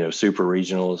 super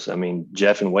regionals. I mean,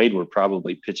 Jeff and Wade were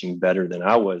probably pitching better than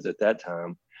I was at that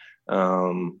time.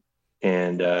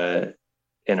 And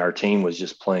our team was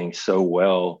just playing so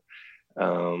well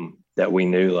that we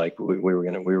knew like we were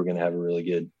going to have a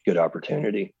really good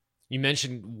opportunity. You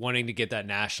mentioned wanting to get that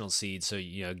national seed, so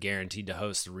guaranteed to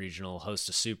host the regional, host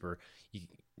a super.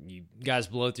 You guys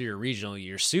blow through your regional.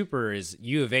 Your super is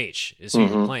U of H is who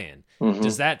you're playing. Mm-hmm.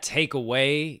 Does that take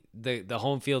away the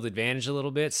home field advantage a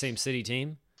little bit? Same city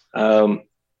team?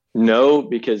 No,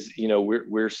 because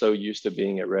we're so used to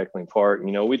being at Reckling Park.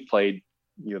 We'd played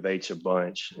U of H a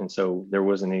bunch. And so there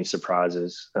wasn't any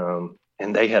surprises.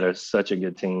 And they had such a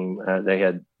good team. They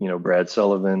had, Brad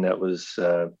Sullivan. That was,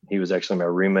 he was actually my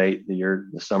roommate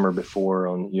the summer before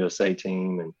on the USA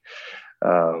team,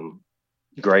 and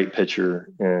great pitcher.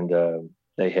 And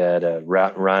they had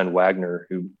Ryan Wagner,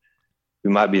 who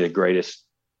might be the greatest,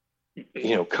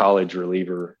 college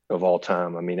reliever of all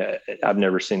time. I mean, I've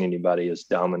never seen anybody as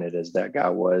dominant as that guy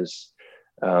was.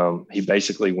 He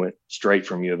basically went straight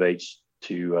from U of H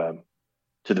to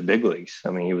the big leagues. I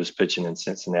mean, he was pitching in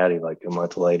Cincinnati like a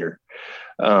month later.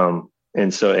 And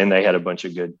they had a bunch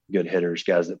of good hitters,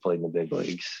 guys that played in the big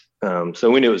leagues. So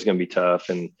we knew it was going to be tough.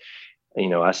 And,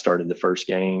 I started the first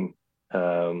game,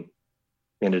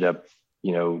 ended up,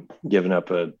 giving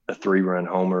up a 3-run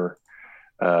homer.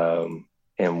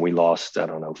 And we lost, I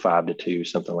don't know, 5-2,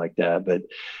 something like that. But,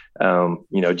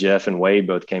 Jeff and Wade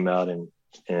both came out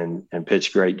and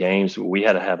pitched great games. We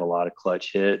had to have a lot of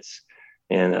clutch hits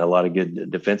and a lot of good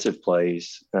defensive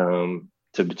plays to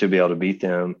be able to beat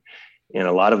them. And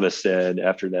a lot of us said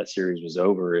after that series was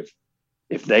over,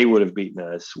 if they would have beaten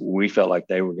us, we felt like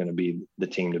they were going to be the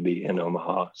team to beat in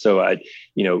Omaha. So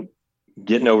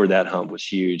getting over that hump was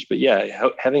huge. But yeah,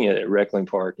 having it at Reckling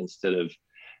Park instead of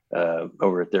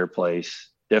over at their place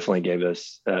definitely gave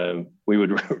us, we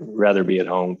would rather be at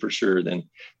home for sure than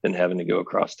having to go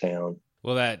across town.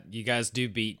 Well, that you guys do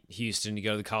beat Houston to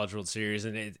go to the College World Series,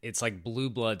 and it's like blue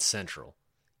blood central.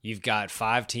 You've got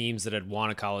 5 teams that had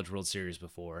won a College World Series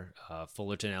before: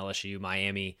 Fullerton, LSU,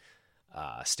 Miami,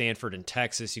 Stanford, and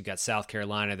Texas. You've got South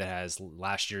Carolina that has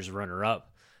last year's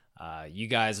runner-up. You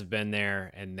guys have been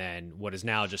there, and then what is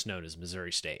now just known as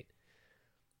Missouri State.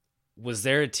 Was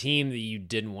there a team that you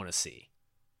didn't want to see?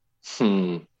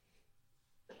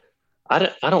 I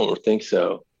don't think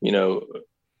so.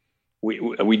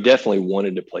 We definitely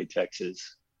wanted to play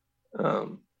Texas,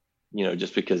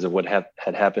 just because of what had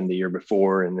happened the year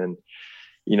before. And then,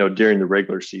 during the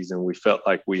regular season, we felt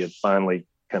like we had finally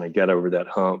kind of got over that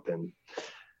hump, and,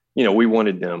 we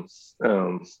wanted them.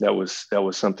 That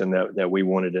was something that we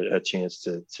wanted a chance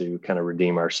to kind of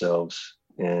redeem ourselves.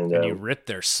 And you ripped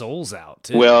their souls out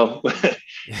too. Well,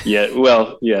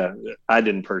 yeah, I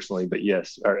didn't personally, but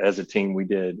yes, as a team we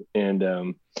did.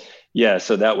 And,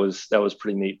 so that was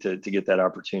pretty neat to get that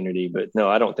opportunity. But no,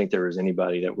 I don't think there was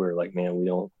anybody that we're like, man, we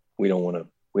don't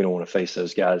want to face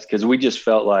those guys, because we just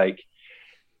felt like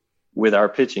with our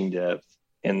pitching depth,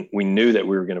 and we knew that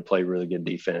we were going to play really good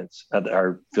defense.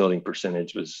 Our fielding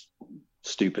percentage was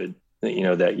stupid,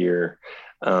 that year.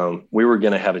 We were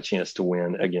going to have a chance to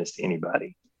win against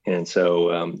anybody. And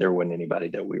so there wasn't anybody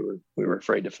that we were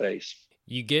afraid to face.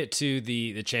 You get to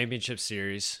the championship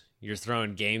series, you're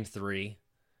throwing game 3,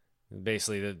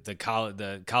 basically the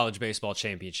college baseball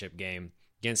championship game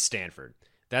against Stanford.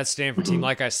 That Stanford team,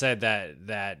 like I said,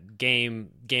 that game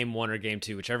 1 or game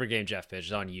 2, whichever game Jeff pitched,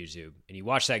 is on YouTube. And you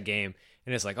watch that game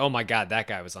and it's like, oh my God, that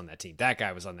guy was on that team. That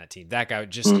guy was on that team. That guy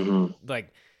just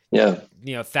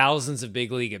thousands of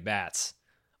big league at bats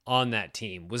on that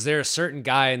team. Was there a certain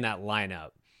guy in that lineup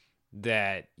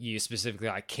that you specifically,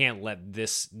 I can't let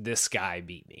this guy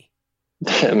beat me?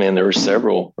 I mean, there were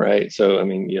several, right? So, I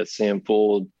mean, you had Sam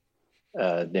Fuld,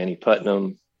 Danny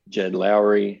Putnam, Jed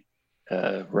Lowry,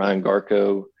 Ryan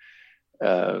Garco,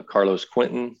 Carlos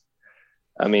Quentin.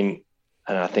 I mean,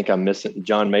 and I think I'm missing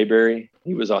John Mayberry.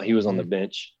 He was on the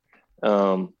bench.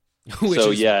 Which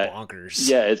is bonkers.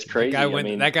 Yeah, it's crazy.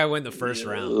 That guy went the first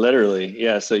round. Literally.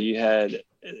 Yeah. So you had,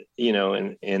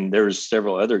 and there was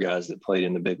several other guys that played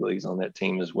in the big leagues on that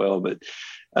team as well. But,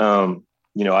 I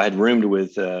had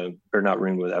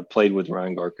I played with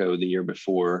Ryan Garco the year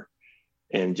before,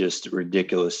 and just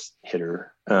ridiculous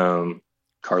hitter.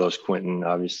 Carlos Quentin,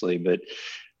 obviously, but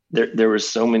there was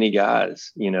so many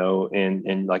guys,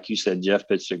 and like you said, Jeff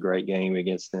pitched a great game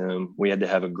against them. We had to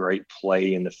have a great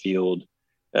play in the field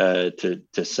to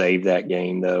save that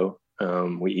game, though.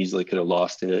 We easily could have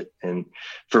lost it. And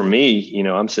for me,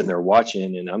 I'm sitting there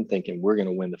watching, and I'm thinking we're going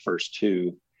to win the first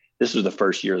 2. This was the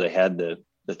first year they had the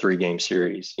 3-game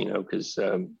series, because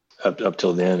up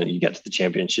till then, and you got to the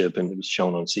championship and it was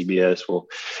shown on CBS. Well,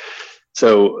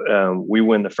 so we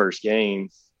win the first game,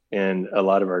 and a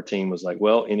lot of our team was like,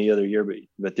 well, any other year,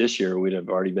 but this year we'd have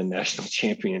already been national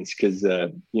champions, because,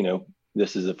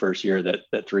 this is the first year that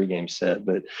 3-game set.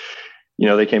 But,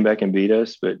 they came back and beat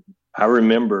us. But I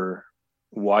remember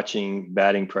watching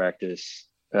batting practice,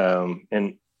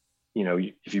 and,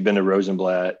 if you've been to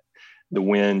Rosenblatt, the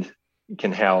wind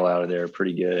can howl out of there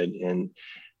pretty good. And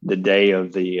the day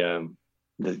of the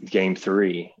game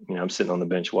 3, I'm sitting on the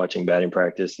bench watching batting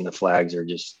practice, and the flags are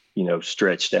just,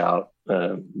 stretched out,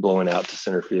 blowing out to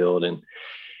center field. And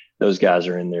those guys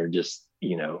are in there just,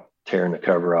 tearing the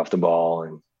cover off the ball.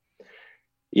 And,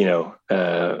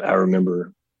 I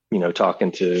remember,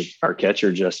 talking to our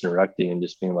catcher, Justin Ruckty, and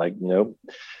just being like,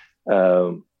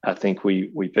 I think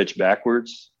we pitch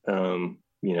backwards.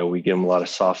 We give them a lot of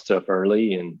soft stuff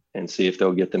early and see if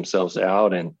they'll get themselves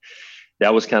out. And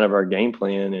that was kind of our game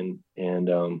plan.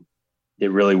 And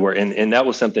it really worked. And that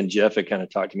was something Jeff had kind of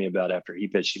talked to me about after he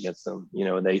pitched against them.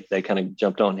 They kind of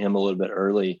jumped on him a little bit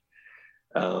early.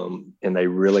 And they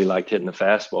really liked hitting the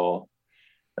fastball.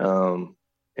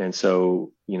 And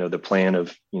so, the plan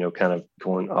of, kind of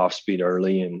going off speed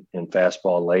early and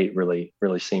fastball late really,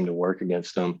 really seemed to work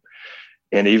against them.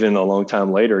 And even a long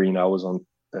time later,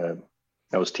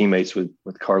 I was teammates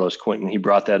with Carlos Quentin. He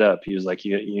brought that up. He was like,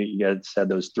 you guys had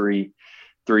those three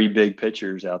big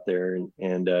pitchers out there,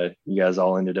 and you guys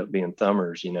all ended up being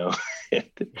thumbers, He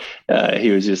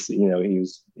was just,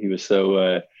 he was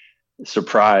so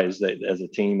surprised that as a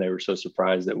team, they were so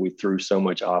surprised that we threw so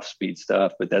much off-speed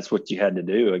stuff. But that's what you had to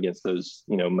do against those,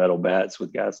 metal bats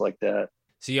with guys like that.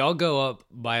 So y'all go up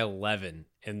by 11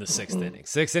 in the sixth inning.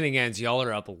 Sixth inning ends, y'all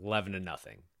are up 11-0.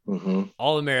 Mm-hmm.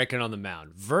 All-American on the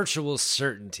mound. Virtual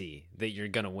certainty that you're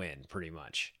going to win, pretty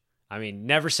much. I mean,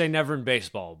 never say never in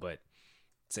baseball, but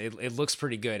it looks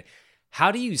pretty good.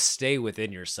 How do you stay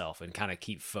within yourself and kind of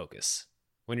keep focus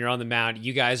when you're on the mound?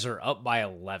 You guys are up by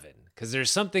 11, because there's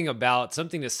something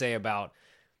to say about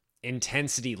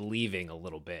intensity leaving a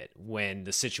little bit when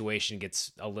the situation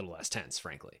gets a little less tense,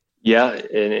 frankly. Yeah,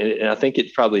 and I think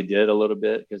it probably did a little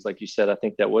bit, because like you said, I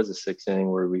think that was a sixth inning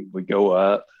where we go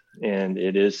up, and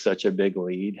it is such a big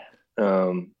lead.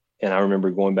 And I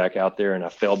remember going back out there, and I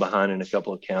fell behind in a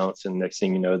couple of counts, and next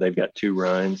thing you know, they've got 2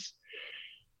 runs.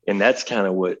 And that's kind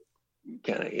of what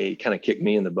kind of kicked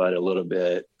me in the butt a little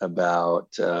bit about,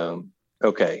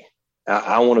 okay,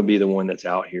 I want to be the one that's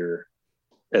out here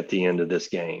at the end of this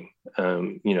game.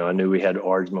 I knew we had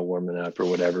Ardsma warming up or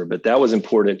whatever, but that was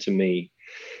important to me.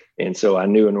 And so I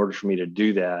knew in order for me to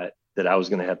do that I was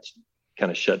going to have to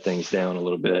kind of shut things down a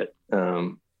little bit.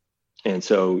 And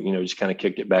so, just kind of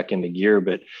kicked it back into gear.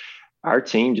 But our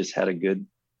team just had a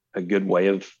good way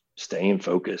of staying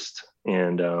focused.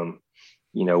 And,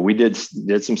 we did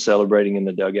some celebrating in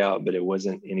the dugout, but it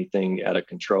wasn't anything out of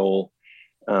control.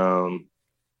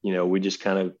 We just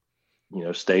kind of,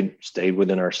 stayed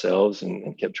within ourselves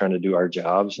and kept trying to do our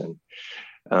jobs. And,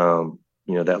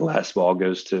 that last ball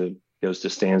goes to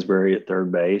Stansbury at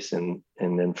third base. And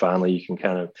then finally you can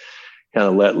kind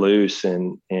of let loose.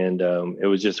 And it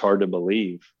was just hard to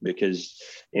believe, because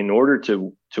in order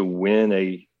to win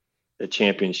a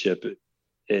championship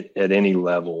at any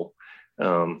level,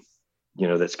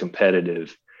 that's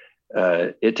competitive,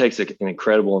 it takes an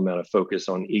incredible amount of focus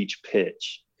on each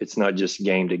pitch. It's not just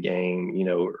game to game,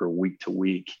 or week to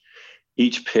week.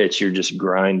 Each pitch you're just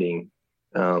grinding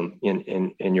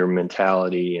in your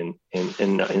mentality, and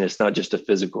it's not just a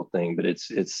physical thing, but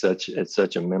it's such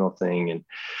a mental thing.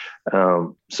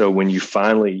 And so when you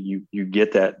finally you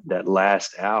get that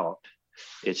last out,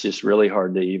 it's just really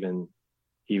hard to even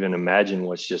imagine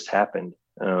what's just happened,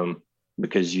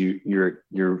 because you're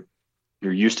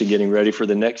used to getting ready for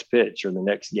the next pitch or the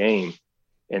next game,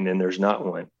 and then there's not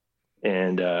one.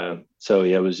 And so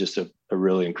yeah, it was just a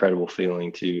really incredible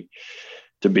feeling to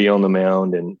be on the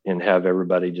mound and have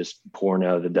everybody just pouring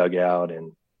out of the dugout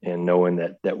and knowing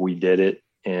that we did it.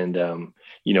 And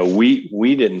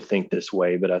we didn't think this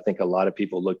way, but I think a lot of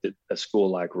people looked at a school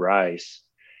like Rice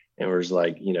and was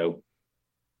like,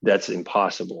 that's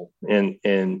impossible.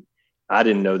 And I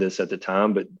didn't know this at the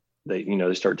time, but they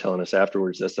started telling us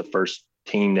afterwards, that's the first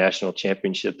team national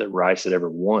championship that Rice had ever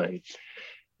won.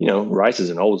 Rice is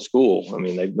an old school. I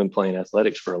mean, they've been playing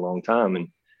athletics for a long time. And,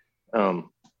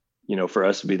 for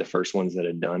us to be the first ones that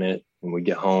had done it, and we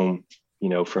get home,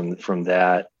 from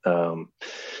that,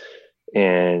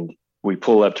 and we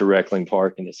pull up to Reckling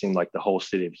Park, and it seemed like the whole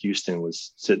city of Houston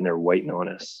was sitting there waiting on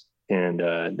us.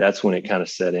 And that's when it kind of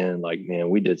set in, like, man,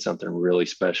 we did something really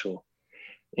special.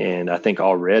 And I think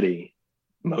already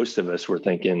most of us were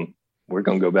thinking we're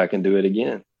going to go back and do it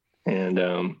again. And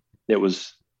it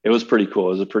was pretty cool.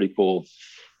 It was a pretty cool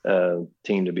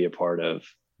team to be a part of.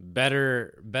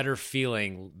 Better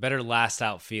feeling, better last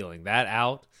out feeling, that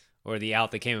out or the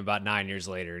out that came about 9 years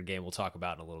later, a game we'll talk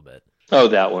about in a little bit. Oh,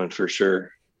 that one for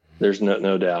sure. There's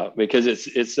no doubt, because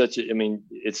it's such a,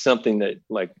 it's something that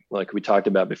like we talked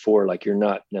about before, like you're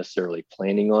not necessarily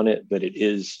planning on it, but it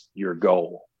is your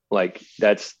goal. Like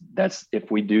that's if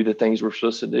we do the things we're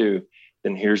supposed to do,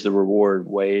 then here's the reward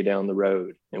way down the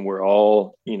road. And we're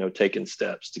all, taking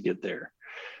steps to get there.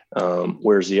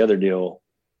 Whereas the other deal,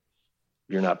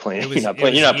 you're not planning. You're not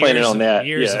planning on that.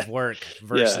 Years of work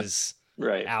versus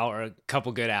Right. hour, a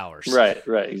couple good hours. Right.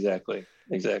 Exactly.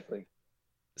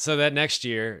 So that next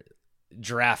year,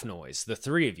 draft noise, the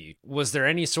three of you, was there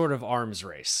any sort of arms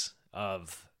race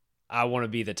of, I want to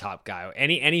be the top guy?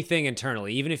 Anything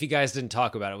internally, even if you guys didn't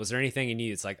talk about it, was there anything in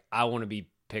you that's like, I want to be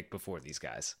picked before these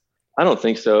guys? I don't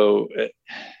think so.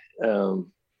 And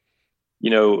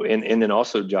then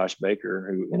also Josh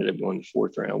Baker, who ended up going the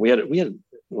fourth round. We had a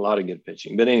lot of good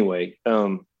pitching, but anyway,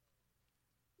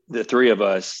 the three of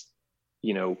us,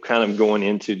 kind of going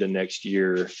into the next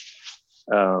year,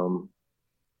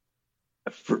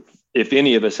 if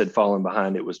any of us had fallen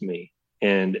behind, it was me.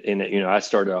 And I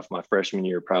started off my freshman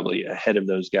year probably ahead of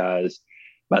those guys.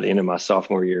 By the end of my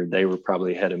sophomore year, they were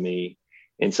probably ahead of me.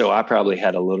 And so I probably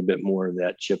had a little bit more of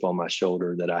that chip on my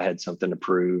shoulder that I had something to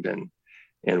prove and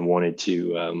wanted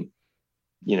to,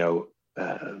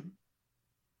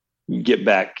 get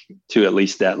back to at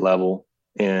least that level.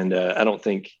 And I don't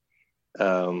think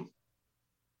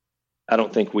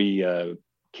we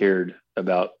cared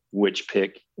about which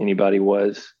pick anybody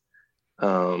was.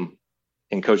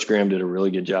 And Coach Graham did a really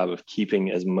good job of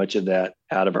keeping as much of that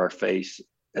out of our face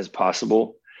as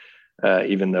possible,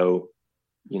 even though,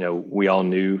 we all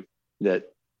knew that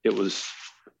it was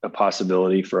a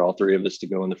possibility for all three of us to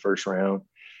go in the first round.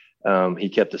 He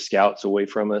kept the scouts away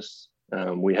from us.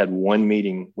 We had one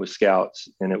meeting with scouts,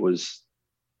 and it was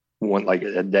like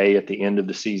a day at the end of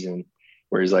the season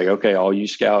where he's like, okay, all you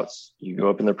scouts, you go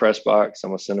up in the press box.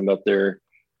 I'm going to send them up there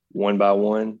one by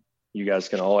one. You guys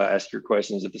can all ask your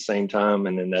questions at the same time,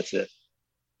 and then that's it.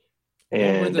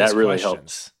 And that really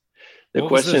helps. The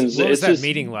questions. What was that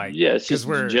meeting like? Yeah, it's just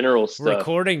general stuff. We're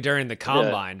recording during the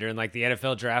combine, during like the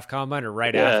NFL draft combine, or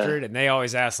right after it, and they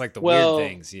always ask like the weird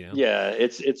things, Yeah,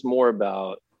 it's more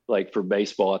about, like, for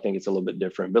baseball, I think it's a little bit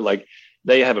different, but like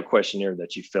they have a questionnaire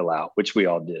that you fill out, which we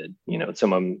all did.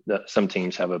 Some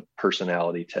teams have a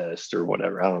personality test or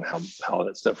whatever. I don't know how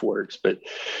that stuff works, but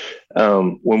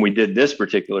when we did this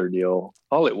particular deal,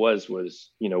 all it was,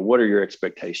 what are your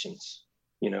expectations?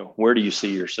 Where do you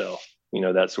see yourself?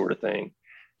 That sort of thing.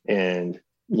 And,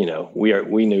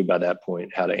 we knew by that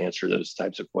point how to answer those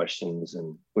types of questions,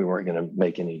 and we weren't going to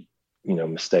make any,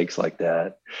 mistakes like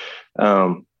that.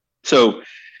 So,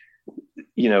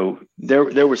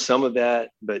 there was some of that,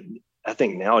 but I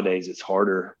think nowadays it's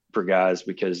harder for guys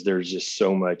because there's just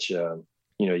so much, you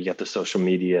got the social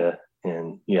media,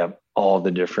 and you have all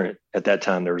the different, at that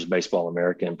time there was Baseball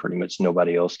America, and pretty much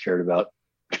nobody else cared about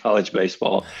college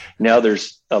baseball. Now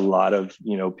there's a lot of,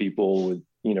 people with,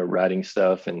 writing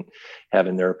stuff and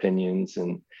having their opinions,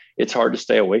 and it's hard to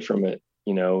stay away from it,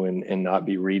 and not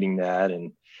be reading that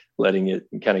and letting it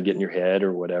kind of get in your head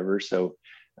or whatever. So,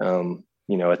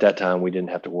 at that time we didn't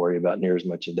have to worry about near as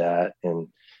much of that. And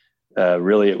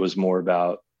really it was more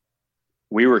about,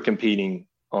 we were competing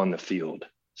on the field.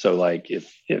 So like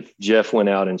if Jeff went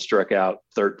out and struck out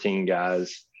 13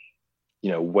 guys,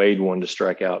 Wade wanted to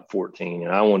strike out 14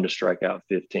 and I wanted to strike out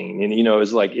 15. And, it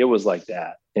was like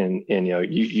that. And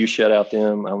you shut out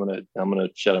them, I'm going to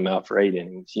shut them out for 8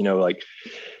 innings,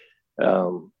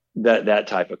 that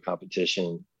type of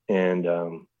competition. And,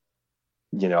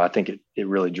 I think it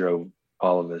really drove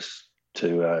all of us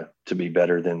to be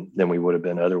better than we would have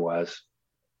been otherwise.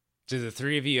 Do the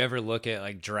three of you ever look at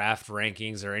like draft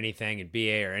rankings or anything in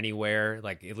BA or anywhere,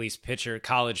 like at least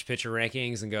college pitcher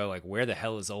rankings, and go like, where the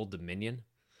hell is Old Dominion?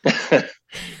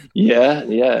 Yeah.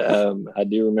 I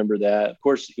do remember that. Of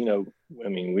course,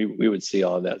 we would see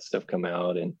all of that stuff come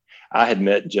out, and I had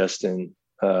met Justin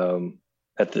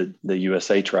at the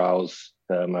USA trials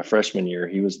my freshman year.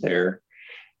 He was there,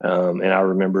 and I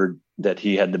remembered that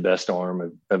he had the best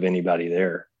arm of anybody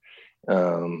there.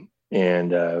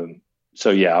 So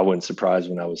yeah, I wasn't surprised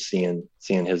when I was seeing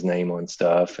his name on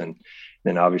stuff, and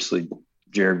then obviously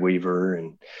Jared Weaver,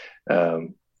 and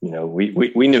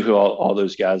we knew who all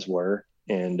those guys were,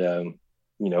 and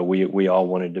we all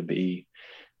wanted to be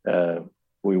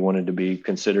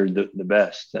considered the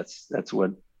best. That's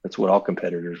what all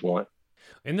competitors want.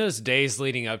 In those days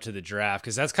leading up to the draft,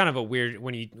 because that's kind of a weird,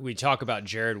 when we talk about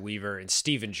Jared Weaver and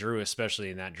Stephen Drew,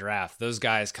 especially in that draft, those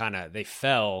guys they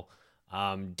fell.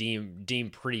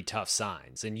 Deemed pretty tough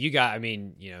signs, and you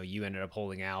ended up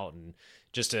holding out, and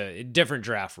just different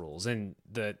draft rules, and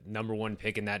the number one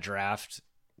pick in that draft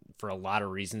for a lot of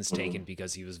reasons taken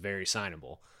because he was very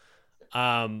signable.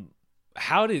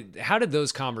 How did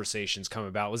those conversations come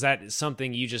about? Was that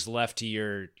something you just left to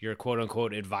your quote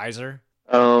unquote advisor?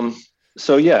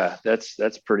 So yeah,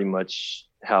 that's pretty much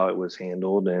how it was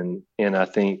handled, and I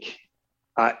think,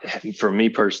 for me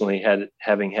personally,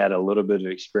 having had a little bit of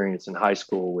experience in high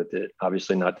school with it,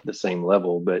 obviously not to the same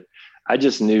level, but I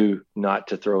just knew not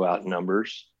to throw out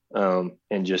numbers.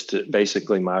 And just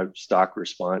basically my stock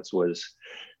response was,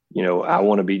 I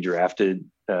want to be drafted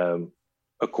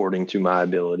according to my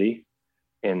ability.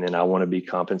 And then I want to be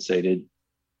compensated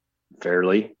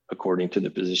fairly according to the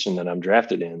position that I'm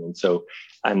drafted in. And so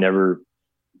I never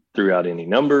threw out any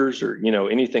numbers or,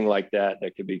 anything like that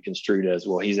could be construed as,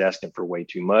 well, he's asking for way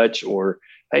too much, or,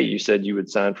 hey, you said you would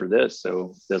sign for this,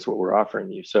 so that's what we're offering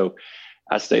you. So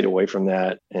I stayed away from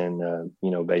that. And,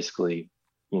 basically,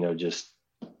 just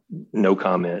no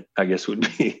comment, I guess, would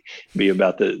be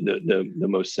about the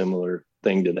most similar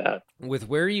thing to that. With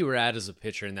where you were at as a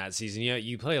pitcher in that season,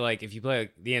 you play if you play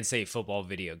the NCAA football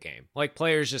video game, like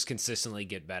players just consistently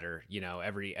get better,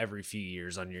 every few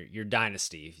years on your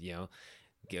dynasty,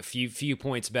 get a few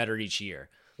points better each year.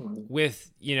 Mm-hmm.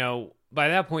 With, by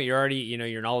that point you're already,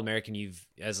 you're an All-American.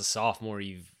 As a sophomore,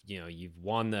 you've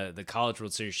won the College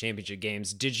World Series championship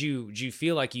games. Did you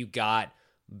feel like you got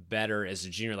better as a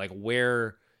junior, like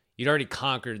where you'd already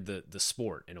conquered the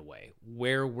sport in a way?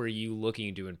 Where were you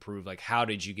looking to improve? Like, how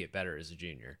did you get better as a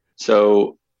junior?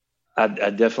 So I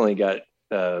definitely got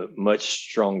much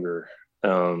stronger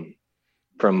from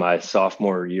my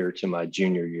sophomore year to my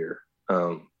junior year.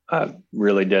 I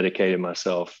really dedicated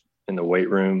myself in the weight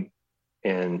room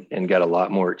and got a lot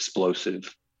more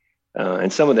explosive.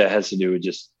 And some of that has to do with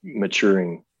just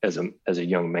maturing as a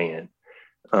young man.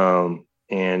 And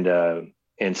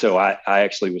so I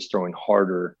actually was throwing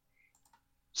harder,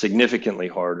 significantly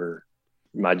harder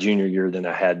my junior year than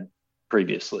I had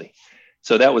previously.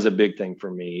 So that was a big thing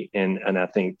for me. And I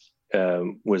think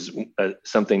was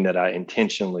something that I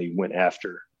intentionally went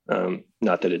after.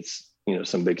 Not that it's,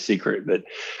 some big secret, but,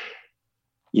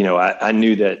 I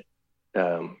knew that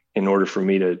in order for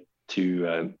me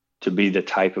to be the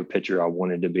type of pitcher I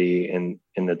wanted to be and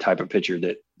the type of pitcher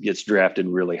that gets drafted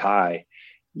really high,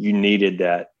 you needed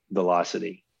that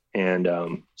velocity. And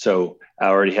so I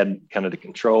already had kind of the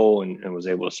control and was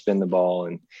able to spin the ball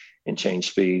and change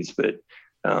speeds. But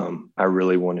I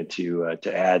really wanted to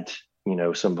add,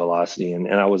 some velocity.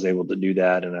 And I was able to do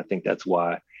that. And I think that's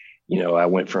why, I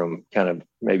went from kind of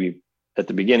maybe at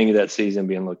the beginning of that season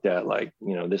being looked at like,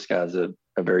 this guy's a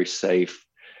very safe,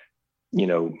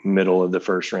 middle of the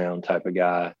first round type of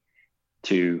guy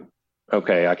to,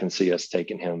 okay, I can see us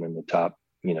taking him in the top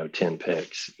 10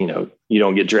 picks. You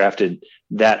don't get drafted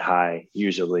that high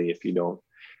usually if you don't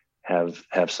have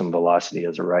some velocity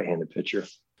as a right-handed pitcher.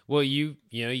 Well, you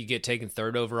get taken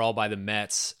third overall by the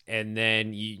Mets, and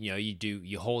then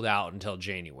you hold out until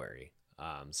January.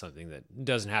 Something that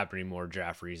doesn't happen anymore,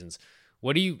 draft reasons.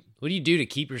 What do you do to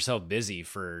keep yourself busy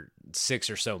for 6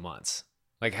 or so months?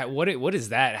 Like, what is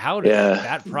that? How did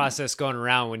that process going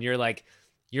around when you're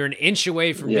an inch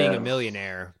away from being a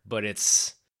millionaire, but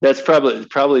that's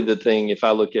probably the thing. If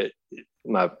I look at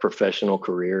my professional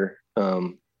career,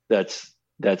 that's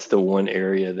the one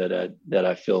area that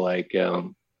I feel like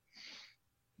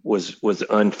was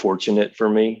unfortunate for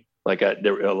me. Like a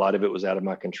lot of it was out of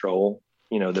my control.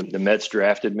 The Mets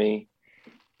drafted me,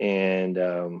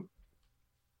 and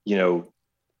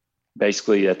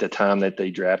basically at the time that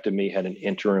they drafted me, had an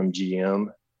interim GM.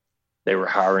 They were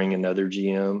hiring another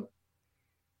GM,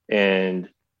 and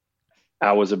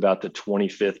I was about the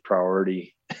 25th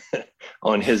priority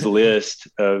on his list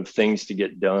of things to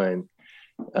get done.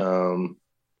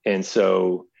 And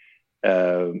so,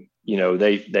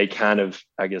 they kind of,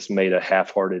 I guess, made a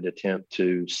half-hearted attempt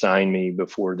to sign me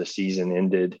before the season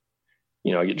ended.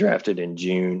 I get drafted in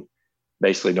June,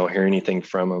 basically don't hear anything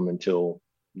from them until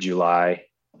July.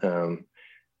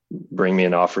 Bring me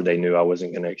an offer they knew I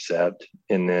wasn't going to accept.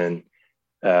 And then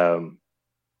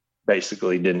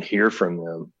basically didn't hear from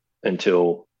them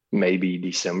until maybe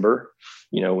December,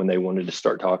 when they wanted to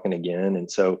start talking again. And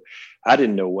so I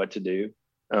didn't know what to do.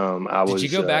 Did you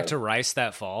go back to Rice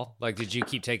that fall? Like, did you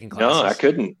keep taking classes? No, I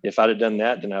couldn't. If I'd have done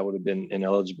that, then I would have been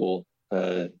ineligible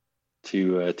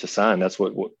to sign. That's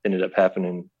what ended up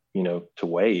happening, to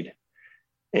Wade.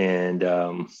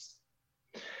 And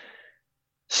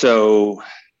so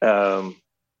I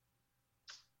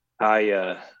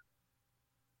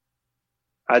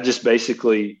just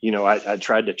basically, I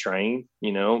tried to train,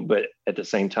 but at the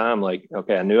same time, like,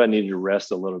 okay, I knew I needed to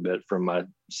rest a little bit from my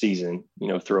season,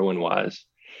 throwing wise,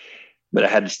 but I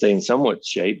had to stay in somewhat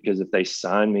shape because if they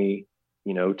signed me,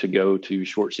 to go to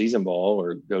short season ball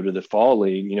or go to the fall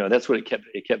league, that's what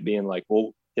it kept being like,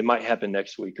 well, it might happen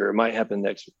next week or it might happen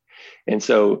next week. And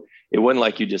so it wasn't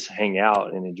like you just hang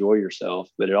out and enjoy yourself,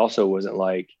 but it also wasn't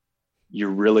like you're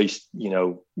really,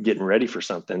 getting ready for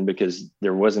something because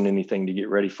there wasn't anything to get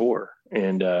ready for.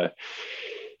 And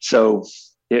so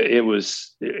it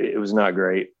was not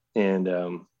great. And,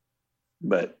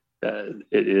 but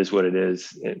it is what it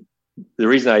is. And the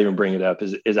reason I even bring it up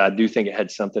is I do think it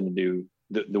had something to do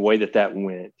the way that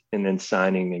went, and then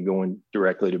signing and going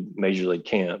directly to Major League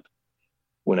camp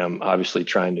when I'm obviously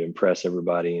trying to impress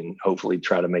everybody and hopefully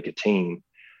try to make a team.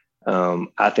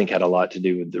 I think had a lot to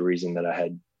do with the reason that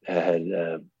I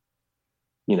had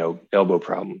elbow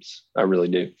problems. I really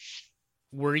do.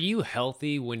 Were you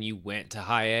healthy when you went to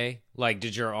high A? Like,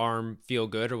 did your arm feel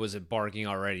good, or was it barking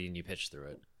already and you pitched through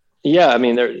it? Yeah. I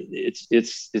mean, it's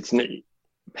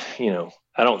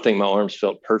I don't think my arms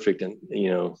felt perfect. And,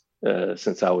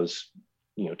 since I was,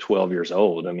 12 years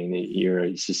old. I mean,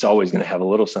 it's just always going to have a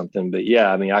little something, but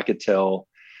yeah, I mean, I could tell.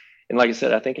 And like I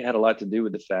said, I think it had a lot to do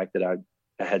with the fact that I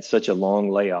had such a long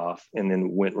layoff and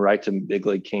then went right to big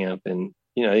league camp. And,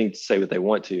 they can say what they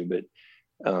want to, but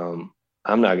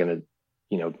I'm not going to,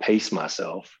 pace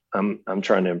myself. I'm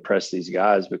trying to impress these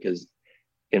guys because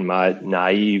in my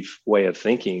naive way of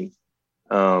thinking,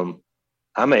 I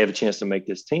may have a chance to make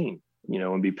this team,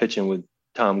 and be pitching with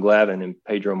Tom Glavine and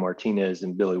Pedro Martinez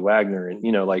and Billy Wagner. And,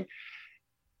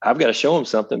 I've got to show them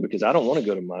something because I don't want to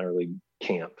go to minor league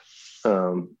camp.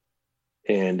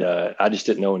 And I just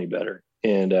didn't know any better.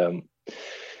 And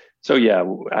so, yeah,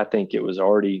 I think I was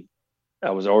already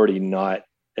not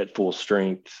at full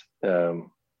strength. It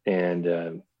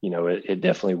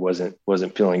definitely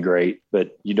wasn't feeling great,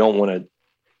 but you don't want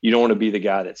to be the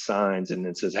guy that signs and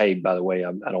then says, hey, by the way,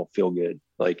 I don't feel good.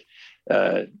 Like,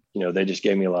 they just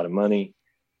gave me a lot of money.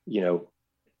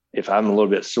 If I'm a little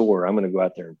bit sore, I'm going to go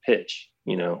out there and pitch,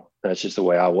 that's just the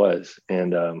way I was.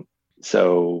 And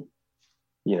kind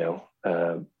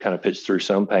of pitched through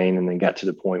some pain and then got to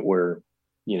the point where,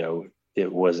 it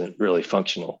wasn't really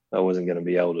functional. I wasn't going to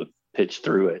be able to pitch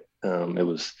through it.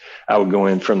 I would go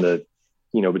in from the,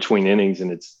 between innings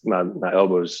and it's my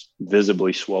elbow's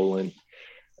visibly swollen.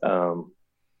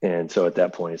 And so at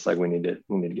that point it's like, we need to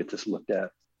get this looked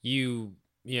at.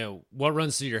 What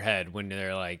runs through your head when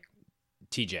they're like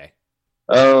TJ?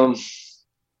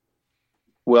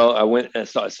 Well, I went and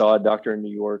saw a doctor in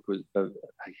New York I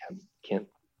can't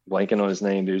blanking on his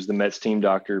name. He was the Mets team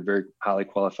doctor, very highly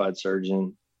qualified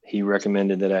surgeon. He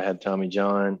recommended that I have Tommy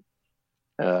John.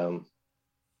 I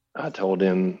told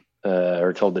him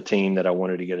told the team that I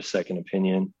wanted to get a second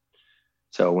opinion.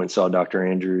 So I went and saw Dr.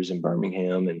 Andrews in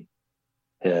Birmingham,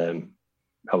 and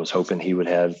I was hoping he would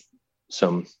have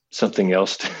something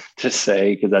else to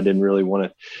say because I didn't really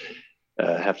want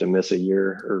to have to miss a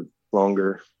year or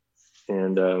longer.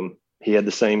 And he had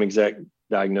the same exact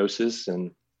diagnosis,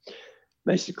 and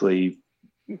basically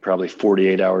probably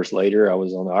 48 hours later, I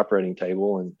was on the operating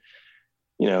table. And,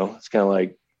 it's kind of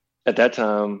like at that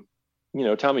time,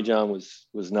 Tommy John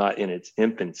was not in its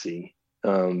infancy,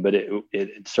 but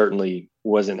it certainly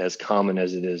wasn't as common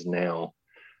as it is now,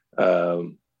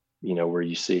 where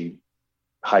you see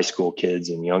high school kids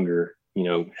and younger,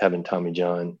 having Tommy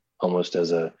John almost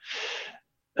as a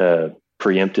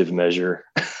preemptive measure.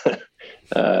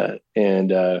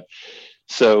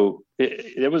 So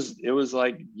it was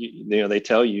like, they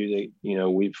tell you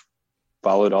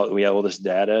that, we have all this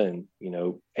data, and,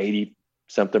 80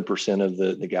 something % of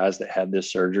the guys that had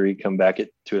this surgery come back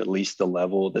to at least the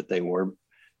level that they were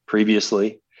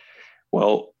previously.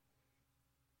 Well,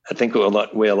 I think the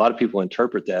way a lot of people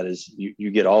interpret that is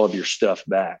you get all of your stuff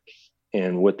back.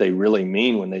 And what they really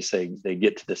mean when they say they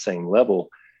get to the same level,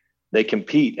 they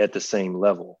compete at the same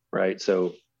level, right?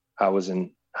 So I was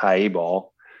in high A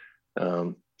ball.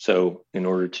 So in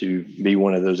order to be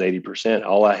one of those 80%,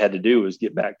 all I had to do was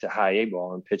get back to high A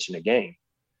ball and pitch in a game.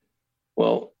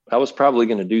 Well, I was probably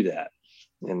going to do that.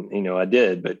 And, I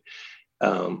did, but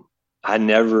I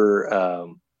never,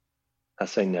 I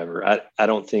say never, I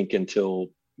don't think until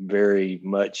very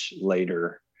much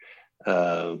later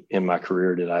in my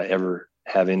career did I ever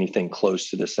have anything close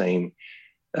to the same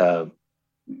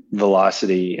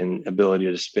velocity and ability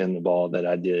to spin the ball that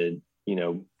I did,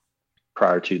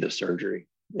 prior to the surgery.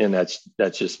 And that's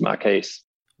just my case.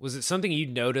 Was it something you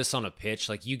notice on a pitch?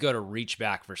 Like you go to reach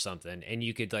back for something and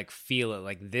you could like feel it,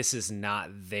 like this is not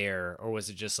there? Or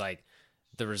was it just like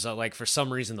the result, like for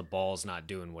some reason the ball's not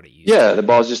doing what it used to? Yeah, the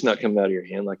ball's just not coming out of your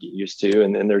hand like it used to.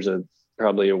 And then there's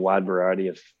probably a wide variety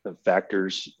of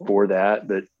factors for that.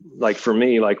 But like for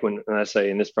me, like when I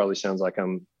say, and this probably sounds like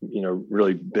I'm,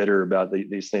 really bitter about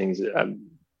these things,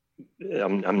 I'm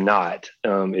not.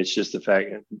 It's just the fact,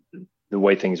 the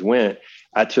way things went.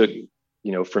 I took,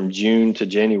 from June to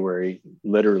January,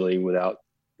 literally without,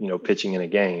 pitching in a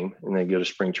game, and then go to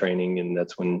spring training. And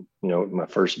that's when, my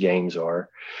first games are,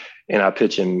 and I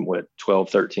pitch in 12,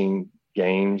 13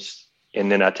 games.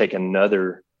 And then I take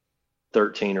another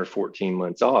 13 or 14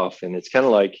 months off. And it's kind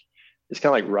of like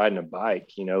riding a bike,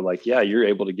 like, yeah, you're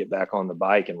able to get back on the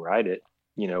bike and ride it,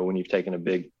 when you've taken a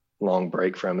big long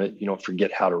break from it, you don't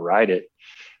forget how to ride it.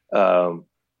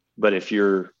 But if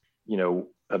you're,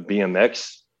 a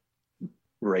BMX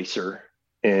racer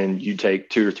and you take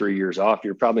 2 or 3 years off,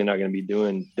 you're probably not going to be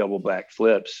doing double back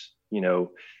flips. You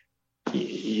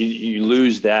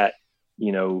lose that,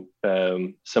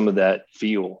 some of that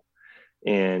feel.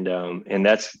 And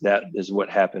that is what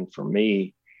happened for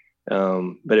me.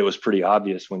 But it was pretty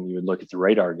obvious when you would look at the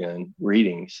radar gun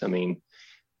readings. I mean,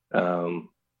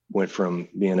 went from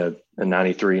being a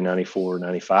 93, 94,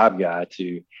 95 guy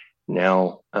to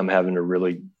now I'm having to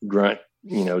really grunt,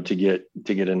 to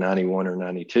get a 91 or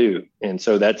 92. And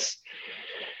so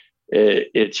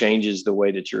it changes the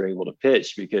way that you're able to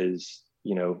pitch, because,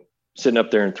 sitting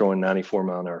up there and throwing 94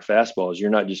 mile an hour fastballs,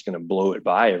 you're not just going to blow it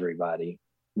by everybody,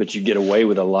 but you get away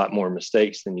with a lot more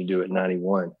mistakes than you do at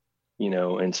 91,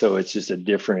 and so it's just a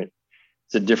different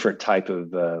type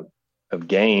of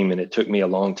game. And it took me a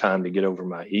long time to get over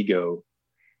my ego,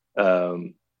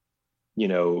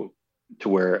 to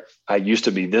where I used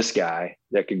to be this guy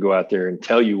that could go out there and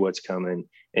tell you what's coming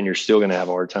and you're still going to have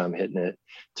a hard time hitting it.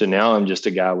 So now I'm just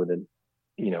a guy with an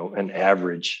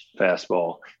average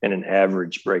fastball and an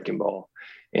average breaking ball.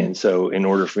 And so in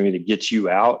order for me to get you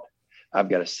out, I've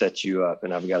got to set you up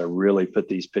and I've got to really put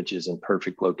these pitches in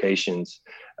perfect locations.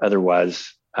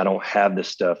 Otherwise I don't have the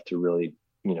stuff to really,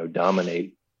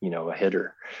 dominate, a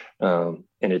hitter. And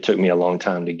it took me a long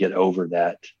time to get over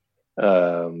that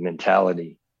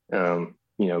mentality.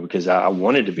 Because I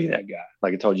wanted to be that guy.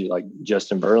 Like I told you, like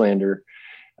Justin Verlander,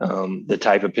 the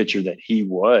type of pitcher that he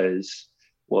was,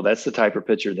 well, that's the type of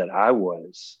pitcher that I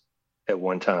was at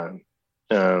one time.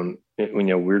 When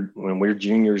we're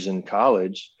juniors in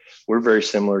college, we're very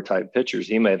similar type pitchers.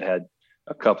 He may have had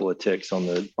a couple of ticks on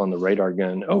the radar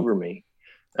gun over me.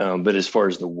 But as far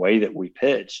as the way that we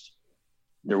pitched,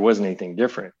 there wasn't anything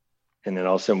different. And then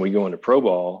all of a sudden we go into pro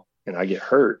ball and I get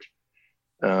hurt.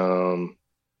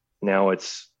 Now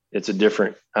it's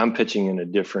I'm pitching in a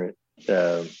different,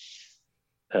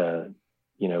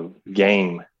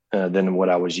 game than what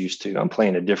I was used to. I'm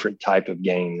playing a different type of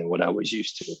game than what I was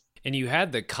used to. And you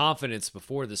had the confidence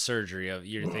before the surgery of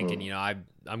you're thinking, I'm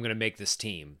going to make this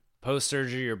team. Post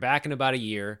surgery, you're back in about a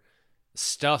year.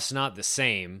 Stuff's not the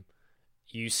same.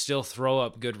 You still throw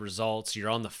up good results. You're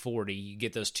on the 40. You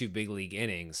get those 2 big league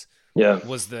innings. Yeah.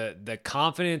 Was the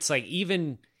confidence, like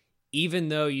even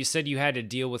though you said you had to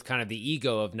deal with kind of the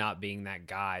ego of not being that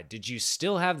guy, did you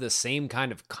still have the same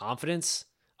kind of confidence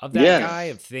of that guy,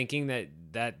 of thinking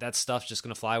that stuff's just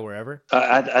going to fly wherever?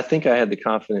 I think I had the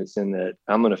confidence in that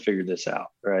I'm going to figure this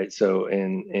out. Right. So,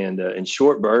 in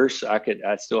short bursts, I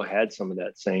still had some of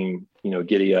that same,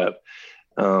 giddy up.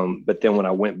 But then when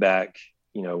I went back,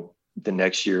 the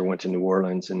next year, went to New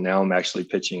Orleans, and now I'm actually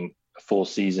pitching a full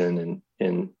season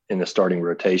and in the starting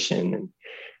rotation.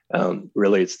 And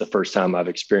really, it's the first time I've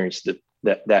experienced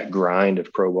that grind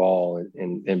of pro ball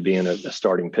and being a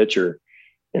starting pitcher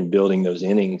and building those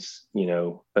innings,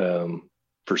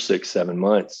 for 6-7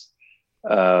 months.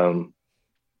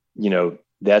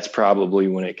 That's probably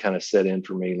when it kind of set in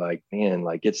for me, like, man,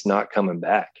 like it's not coming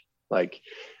back. Like,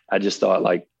 I just thought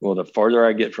like, well, the farther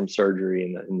I get from surgery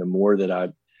and the more that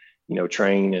I,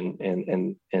 train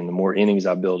and the more innings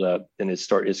I build up, then it's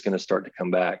going to start to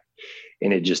come back.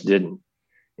 And it just didn't.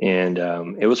 And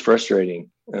it was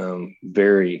frustrating,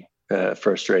 very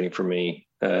frustrating for me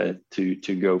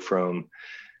to go from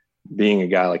being a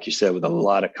guy, like you said, with a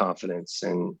lot of confidence.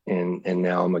 And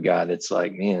now I'm a guy that's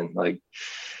like, man, like,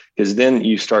 because then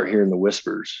you start hearing the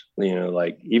whispers,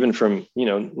 like even from,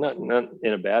 not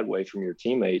in a bad way from your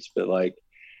teammates, but like,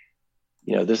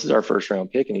 this is our first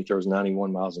round pick and he throws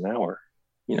 91 miles an hour.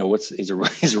 He's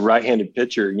a right-handed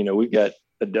pitcher. We've got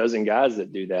a dozen guys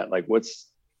that do that. Like what's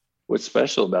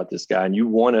special about this guy? And you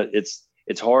want to,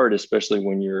 it's hard, especially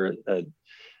when you're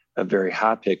a very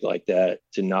high pick like that,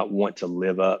 to not want to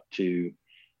live up to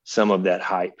some of that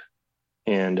hype.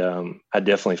 And I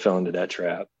definitely fell into that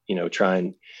trap,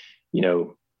 trying,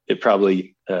 it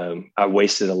probably, I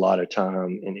wasted a lot of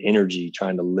time and energy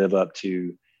trying to live up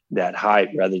to that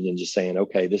hype rather than just saying,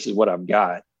 okay, this is what I've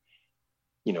got.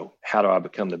 How do I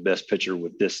become the best pitcher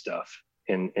with this stuff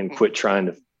and quit trying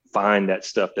to find that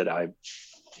stuff that I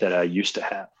used to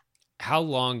have. How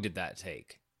long did that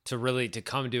take to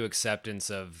come to acceptance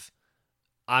of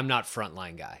I'm not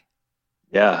frontline guy?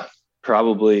 Yeah,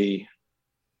 probably.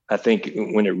 I think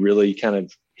when it really kind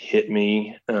of hit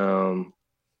me, the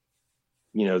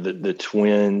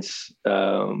Twins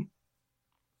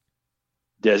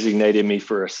designated me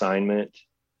for assignment.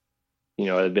 I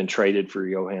had been traded for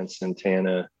Johan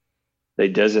Santana. They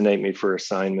designate me for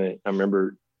assignment. I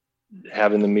remember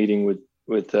having the meeting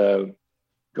with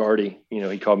Gardy,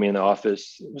 he called me in the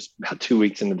office. It was about 2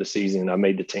 weeks into the season. I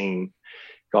made the team.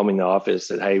 Called me in the office,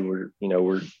 said, "Hey, we're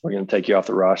going to take you off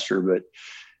the roster, but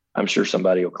I'm sure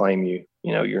somebody will claim you.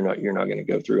 You're not going to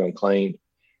go through unclaimed."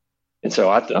 And so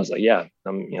I was like, "Yeah,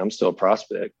 I'm still a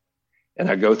prospect." And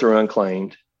I go through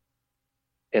unclaimed,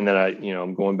 and then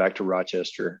I'm going back to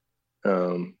Rochester,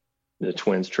 the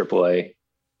Twins AAA,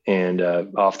 and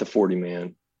off the 40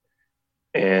 man.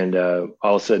 And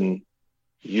all of a sudden,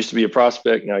 you used to be a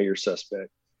prospect, now you're a suspect.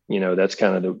 That's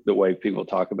kind of the way people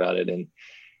talk about it.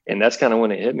 And that's kind of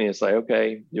when it hit me. It's like,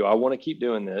 okay, do I want to keep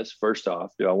doing this? First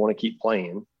off, do I want to keep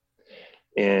playing?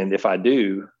 And if I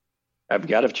do, I've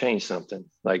got to change something.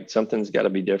 Like something's got to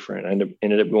be different. I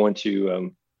ended up going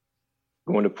to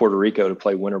Puerto Rico to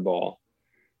play winter ball,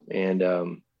 and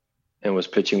was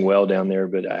pitching well down there.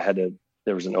 But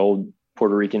there was an old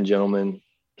Puerto Rican gentleman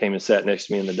came and sat next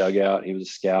to me in the dugout. He was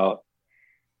a scout.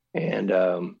 And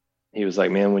he was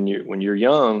like, "Man, when you're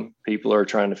young, people are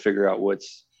trying to figure out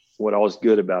what all's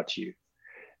good about you.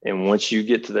 And once you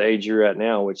get to the age you're at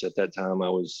now," which at that time I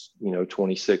was,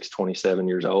 26, 27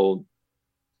 years old,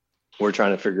 "we're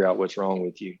trying to figure out what's wrong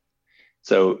with you."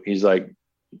 So he's like,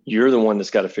 "You're the one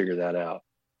that's got to figure that out.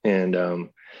 And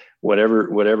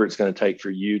whatever it's going to take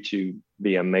for you to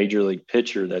be a major league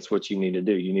pitcher, that's what you need to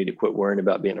do. You need to quit worrying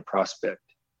about being a prospect.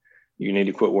 You need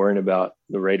to quit worrying about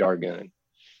the radar gun.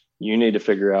 You need to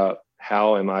figure out,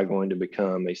 how am I going to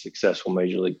become a successful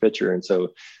major league pitcher?" And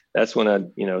so that's when I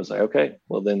was like, okay,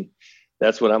 well then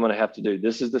that's what I'm going to have to do.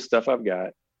 This is the stuff I've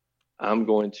got. I'm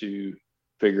going to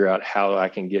figure out how I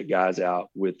can get guys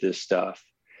out with this stuff.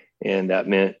 And that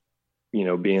meant,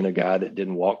 being a guy that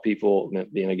didn't walk people,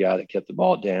 meant being a guy that kept the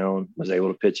ball down, was able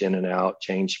to pitch in and out,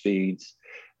 change speeds.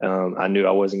 I knew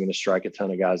I wasn't going to strike a ton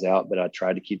of guys out, but I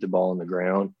tried to keep the ball on the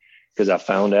ground, because I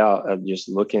found out, just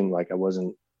looking, like I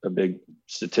wasn't a big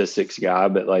statistics guy,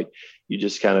 but like you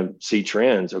just kind of see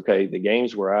trends. Okay, the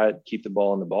games where I keep the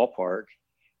ball in the ballpark,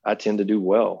 I tend to do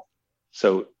well.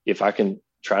 So if I can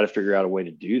try to figure out a way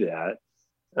to do that,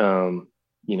 and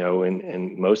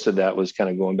most of that was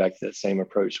kind of going back to that same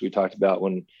approach we talked about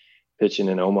when pitching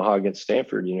in Omaha against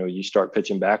Stanford. You start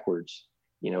pitching backwards.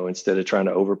 Instead of trying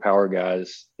to overpower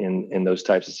guys in those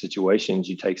types of situations,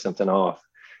 you take something off.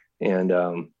 And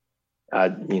I,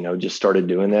 just started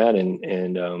doing that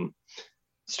and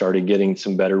started getting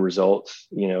some better results,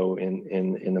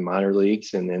 in the minor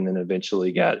leagues, and then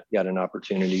eventually got an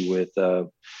opportunity with the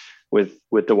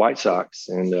White Sox.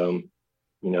 And,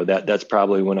 that's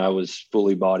probably when I was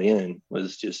fully bought in,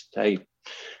 was just, hey,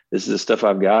 this is the stuff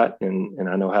I've got, and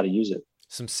I know how to use it.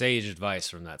 Some sage advice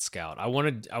from that scout. I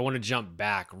want to jump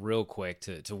back real quick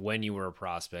to when you were a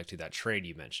prospect, to that trade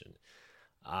you mentioned.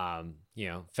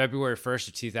 February 1st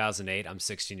of 2008, I'm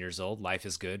 16 years old. Life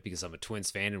is good because I'm a Twins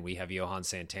fan and we have Johan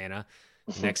Santana.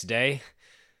 Next day,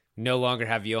 no longer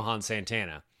have Johan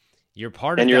Santana. You're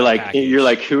part of, and you're like, package. You're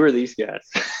like, who are these guys?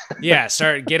 Yeah.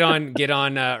 Get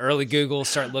on early Google,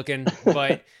 start looking.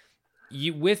 But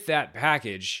with that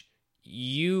package,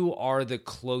 you are the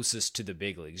closest to the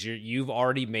big leagues. You've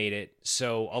already made it.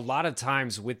 So a lot of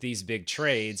times with these big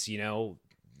trades,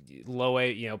 low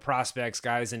A, prospects,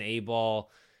 guys in A-ball,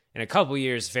 in a couple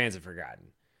years, fans have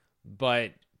forgotten.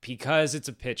 But because it's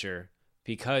a pitcher,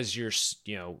 because you're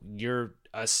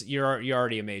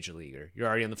already a major leaguer, you're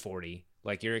already on the 40,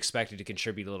 like you're expected to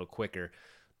contribute a little quicker.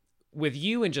 With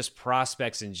you and just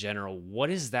prospects in general, what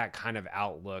is that kind of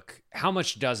outlook? How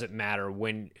much does it matter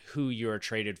who you're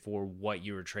traded for, what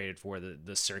you were traded for,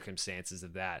 the circumstances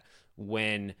of that,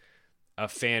 when a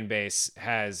fan base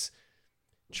has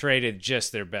traded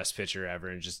just their best pitcher ever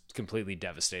and just completely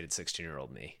devastated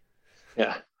 16-year-old me?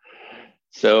 Yeah.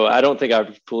 So I don't think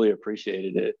I fully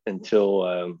appreciated it until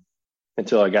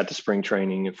I got to spring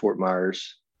training at Fort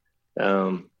Myers.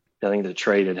 I think the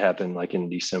trade had happened like in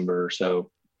December or so.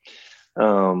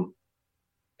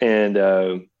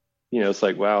 It's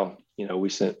like, wow,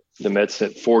 the Mets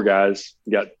sent 4 guys,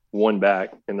 got 1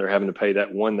 back, and they're having to pay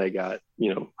that 1 they got,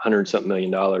 $100-something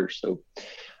million. So,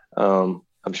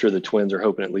 I'm sure the Twins are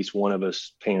hoping at least one of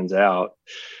us pans out.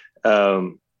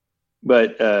 I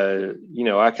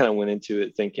kind of went into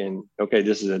it thinking, okay,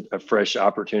 this is a fresh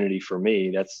opportunity for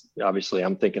me. That's obviously,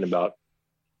 I'm thinking about,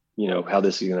 how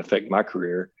this is going to affect my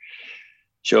career.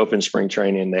 Show up in spring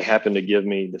training. They happened to give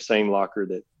me the same locker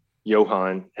that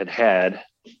Johan had,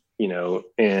 and oh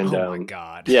my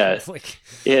God. Yeah.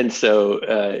 And so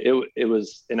it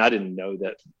was, and I didn't know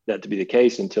that to be the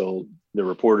case until the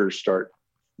reporters start,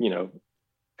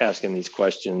 asking these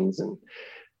questions and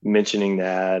mentioning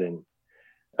that. And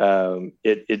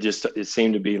it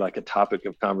seemed to be like a topic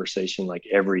of conversation, like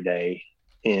every day.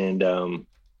 And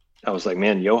I was like,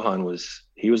 man,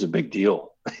 he was a big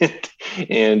deal.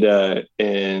 And I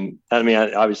mean,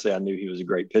 obviously I knew he was a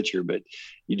great pitcher, but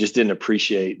you just didn't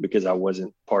appreciate, because I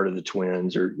wasn't part of the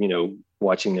Twins or,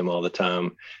 watching them all the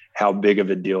time, how big of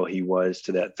a deal he was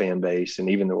to that fan base and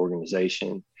even the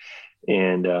organization.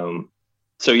 And,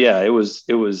 so yeah, it was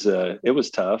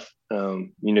tough.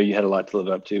 You had a lot to live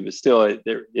up to, but still it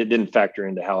didn't factor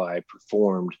into how I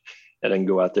performed. I didn't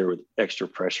go out there with extra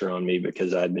pressure on me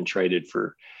because I had been traded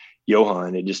for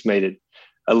Johan. It just made it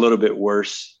a little bit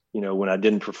worse. When I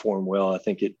didn't perform well, I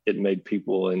think it made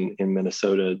people in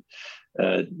Minnesota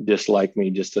dislike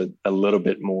me just a little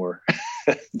bit more,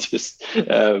 just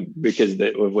because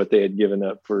of what they had given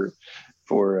up for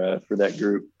that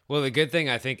group. Well, the good thing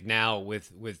I think now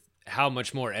with how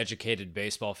much more educated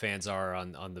baseball fans are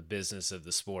on the business of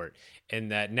the sport,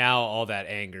 and that now all that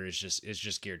anger is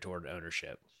just geared toward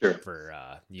ownership. Sure. For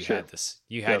Sure.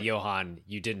 you had Johan,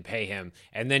 you didn't pay him,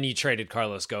 and then you traded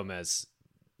Carlos Gomez.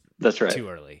 That's right. Too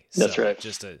early. That's right.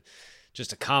 Just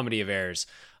a comedy of errors.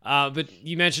 But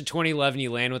you mentioned 2011,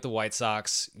 you land with the White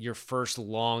Sox, your first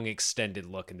long extended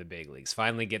look in the big leagues.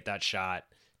 Finally get that shot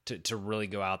to really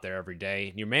go out there every day.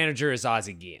 And your manager is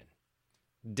Ozzie Guillen.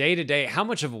 Day to day, how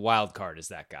much of a wild card is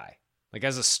that guy? Like,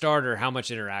 as a starter, how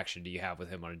much interaction do you have with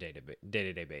him on a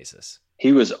day-to-day basis?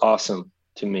 He was awesome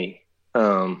to me.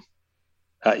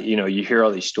 You hear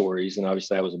all these stories, and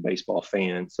obviously I was a baseball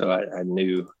fan, so I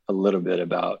knew a little bit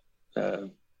about,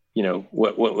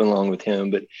 what went along with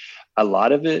him. But a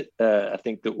lot of it, I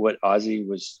think that what Ozzie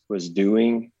was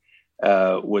doing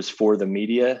was for the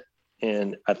media.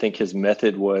 And I think his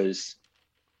method was,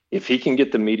 if he can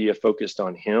get the media focused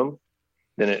on him,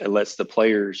 then it lets the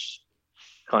players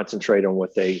concentrate on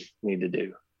what they need to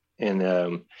do. And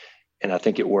I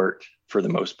think it worked for the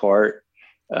most part.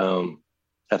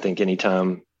 I think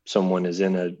anytime someone is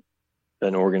in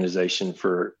an organization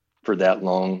for that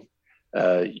long,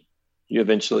 you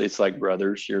eventually, it's like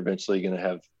brothers, you're eventually going to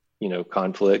have,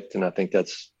 conflict. And I think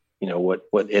that's,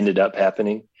 what ended up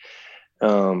happening.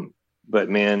 But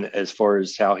man, as far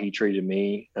as how he treated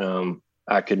me,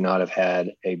 I could not have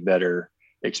had a better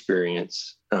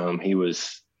experience. He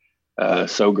was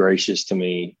so gracious to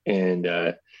me, and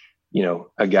a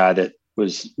guy that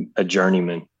was a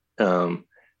journeyman. There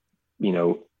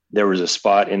was a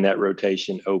spot in that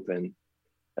rotation open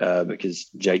because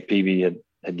Jake Peavy had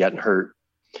gotten hurt,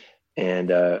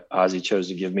 and Ozzie chose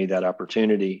to give me that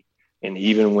opportunity. And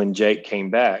even when Jake came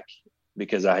back,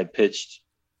 because I had pitched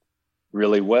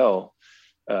really well,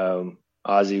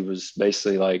 Ozzie was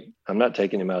basically like, I'm not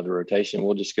taking him out of the rotation.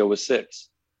 We'll just go with 6.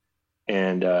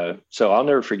 And so I'll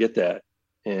never forget that.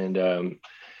 And,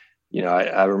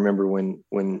 I remember when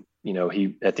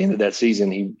he, at the end of that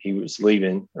season, he was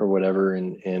leaving or whatever.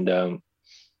 And it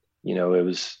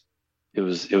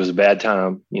was a bad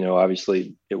time.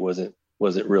 Obviously it wasn't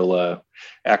real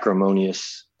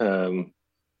acrimonious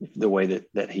the way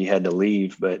that he had to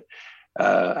leave. But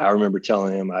I remember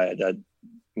telling him, I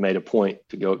made a point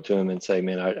to go up to him and say,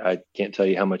 man, I can't tell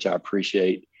you how much I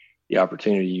appreciate the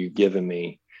opportunity you've given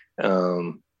me,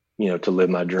 to live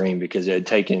my dream, because it had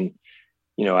taken,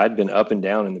 I'd been up and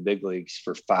down in the big leagues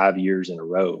for 5 years in a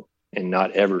row and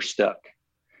not ever stuck.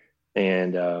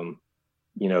 And,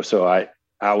 so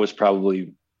I was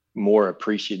probably more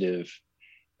appreciative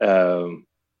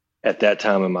at that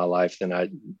time in my life than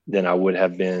I would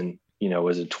have been,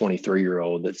 as a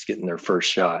 23-year-old that's getting their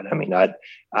first shot. I mean,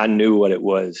 I knew what it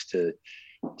was to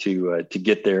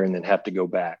get there and then have to go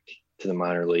back to the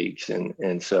minor leagues.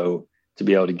 And so to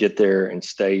be able to get there and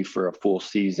stay for a full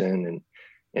season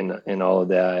and all of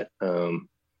that.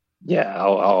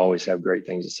 I'll always have great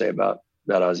things to say about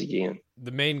Ozzie Guillen.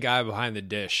 The main guy behind the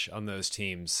dish on those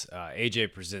teams,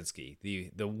 AJ Pierzynski,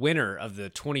 the winner of the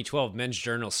 2012 Men's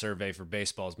Journal survey for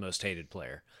baseball's most hated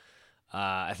player.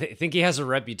 I think he has a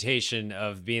reputation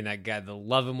of being that guy, the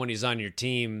love him when he's on your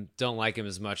team, don't like him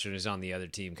as much when he's on the other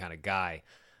team kind of guy.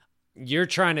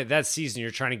 That season,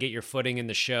 you're trying to get your footing in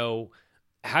the show.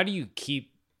 How do you keep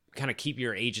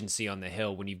your agency on the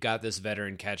hill when you've got this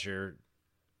veteran catcher,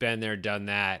 been there, done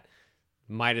that,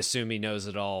 might assume he knows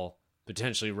it all,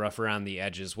 potentially rough around the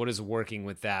edges? What is working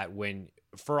with that when,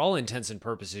 for all intents and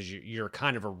purposes, you're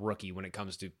kind of a rookie when it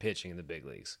comes to pitching in the big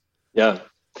leagues? Yeah.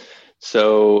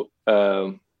 So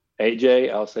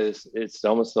AJ, I'll say this, it's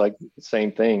almost like the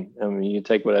same thing. I mean, you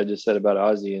take what I just said about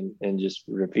Ozzie and just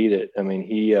repeat it. I mean,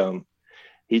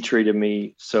 he treated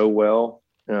me so well.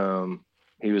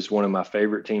 He was one of my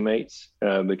favorite teammates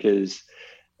because,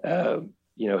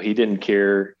 he didn't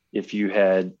care if you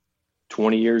had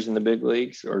 20 years in the big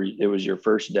leagues or it was your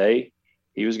first day.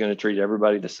 He was going to treat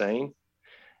everybody the same.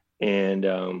 And,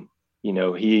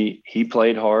 he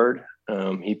played hard.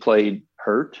 He played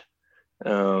hurt.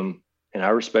 And I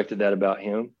respected that about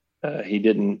him. He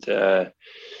didn't, a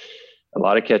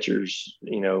lot of catchers,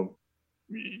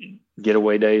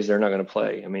 getaway days, they're not going to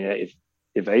play. I mean,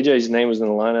 if AJ's name was in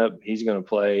the lineup, he's going to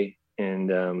play,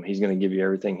 and he's going to give you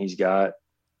everything he's got.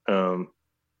 And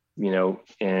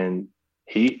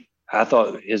I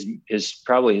thought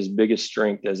probably his biggest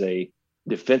strength as a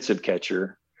defensive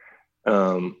catcher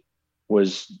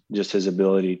was just his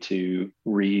ability to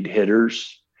read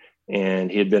hitters. And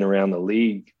he had been around the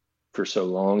league for so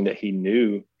long that he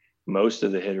knew most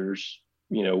of the hitters,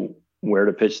 where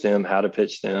to pitch them, how to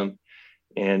pitch them.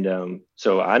 And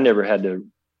so I never had to,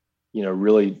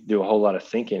 really do a whole lot of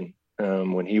thinking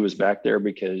when he was back there,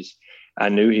 because I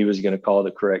knew he was going to call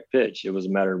the correct pitch. It was a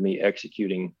matter of me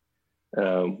executing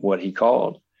what he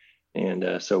called.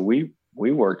 And so we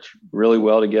worked really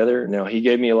well together. Now, he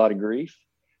gave me a lot of grief.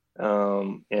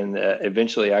 And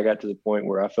eventually I got to the point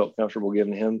where I felt comfortable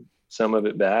giving him some of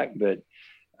it back, but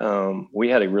we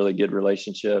had a really good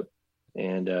relationship,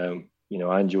 and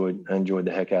I enjoyed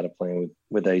the heck out of playing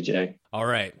with AJ. All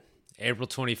right, April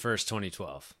 21st,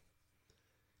 2012.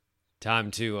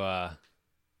 Time to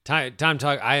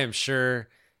talk. I am sure.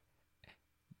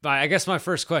 I guess my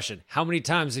first question: how many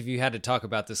times have you had to talk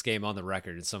about this game on the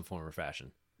record in some form or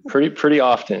fashion? Pretty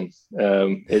often.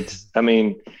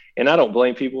 And I don't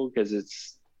blame people, because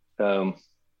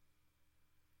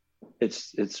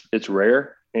it's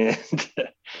rare. And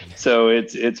so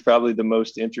it's probably the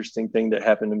most interesting thing that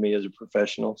happened to me as a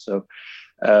professional. So,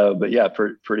 but yeah,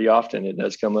 pretty often it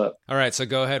does come up. All right. So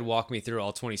go ahead, walk me through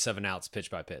all 27 outs, pitch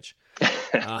by pitch.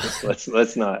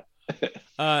 Let's not.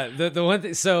 The one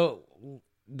thing, so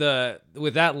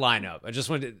with that lineup, I just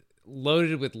wanted to,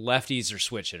 loaded with lefties or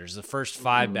switch hitters, the first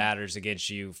five batters against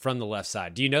you from the left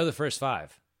side. Do you know the first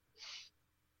five?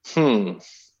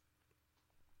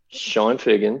 Sean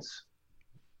Figgins,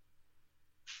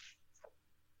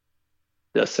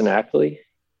 Dustin Ackley,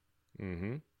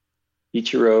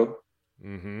 Ichiro,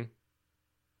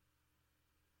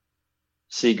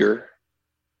 Seager,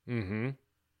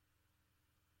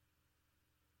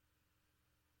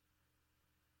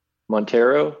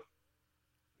 Montero.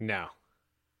 No.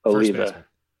 Oliva.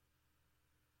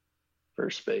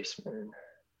 First baseman.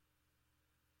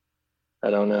 I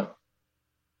don't know.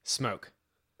 Smoke.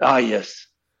 Ah, yes.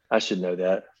 I should know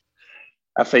that.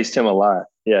 I faced him a lot.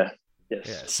 Yeah. Yes.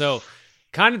 Yeah. So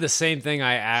kind of the same thing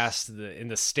I asked in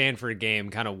the Stanford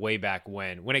game kind of way back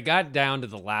when it got down to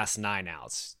the last 9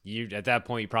 outs. At that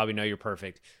point, you probably know you're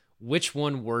perfect. Which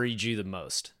one worried you the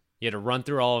most? You had to run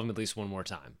through all of them at least one more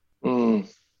time.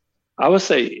 I would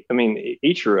say,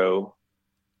 Ichiro,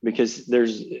 because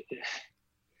there's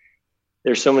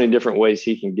so many different ways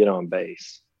he can get on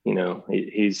base.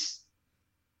 He's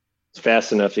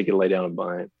fast enough he can lay down a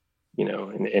bunt,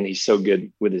 and he's so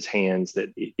good with his hands that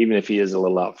even if he is a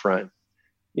little out front,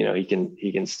 he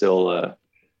can still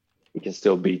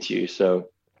beat you. So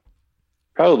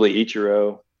probably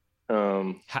Ichiro.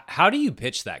 How do you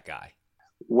pitch that guy?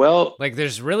 Well,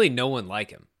 there's really no one like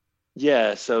him.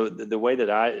 Yeah. So the way that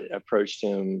I approached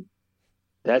him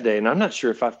that day, and I'm not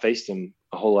sure if I faced him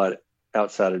a whole lot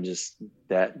outside of just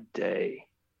that day.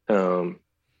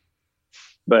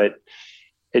 But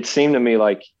it seemed to me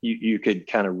like you could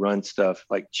kind of run stuff,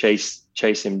 like chase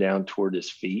him down toward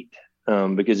his feet.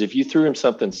 Because if you threw him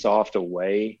something soft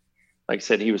away, like I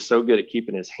said, he was so good at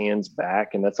keeping his hands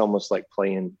back, and that's almost like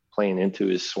playing into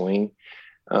his swing.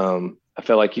 I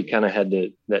felt like you kind of had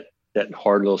to, that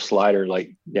hard little slider,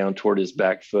 like down toward his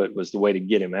back foot, was the way to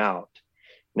get him out.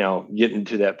 Now, getting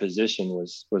to that position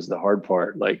was the hard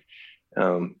part,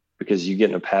 because you get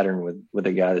in a pattern with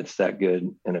a guy that's that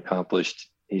good and accomplished,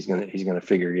 he's gonna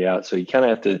figure you out. So you kind of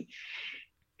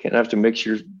have to mix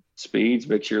your speeds,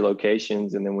 mix your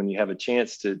locations, and then when you have a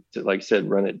chance to like I said,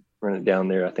 run it down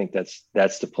there, I think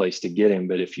that's the place to get him.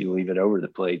 But if you leave it over the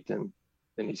plate, then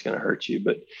he's going to hurt you.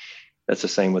 But that's the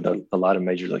same with a lot of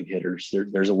major league hitters.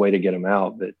 There's a way to get them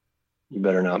out, but you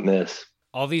better not miss.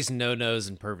 All these no-nos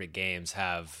and perfect games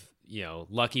have,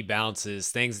 lucky bounces,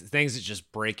 things that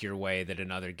just break your way that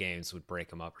in other games would break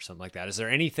them up or something like that. Is there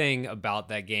anything about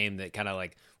that game that kind of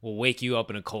will wake you up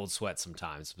in a cold sweat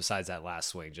sometimes besides that last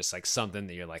swing? Just something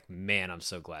that you're like, man, I'm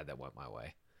so glad that went my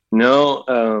way.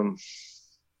 No.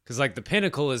 Because the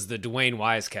pinnacle is the Dwayne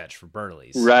Wise catch for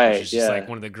Burley's. Right. Which is just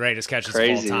one of the greatest catches of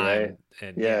all time. Right?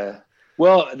 And, yeah.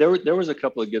 Well, there was a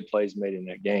couple of good plays made in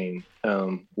that game.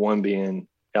 One being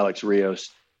Alex Rios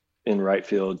in right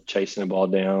field chasing the ball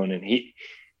down, and he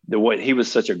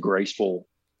was such a graceful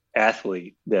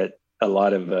athlete that a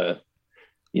lot of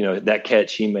that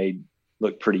catch he made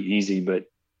look pretty easy, but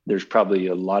there's probably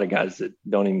a lot of guys that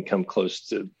don't even come close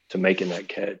to making that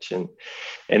catch. And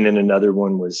then another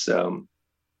one was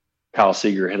Kyle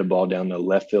Seager hit a ball down the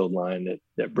left field line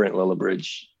that Brent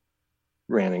Lillibridge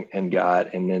ran and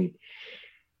got. And then,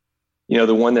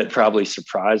 the one that probably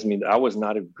surprised me, that I was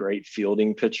not a great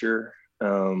fielding pitcher.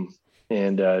 So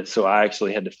I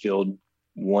actually had to field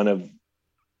one of,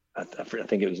 I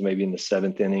think it was maybe in the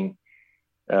 7th inning,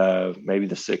 maybe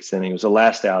the 6th inning. It was the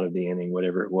last out of the inning,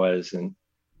 whatever it was. And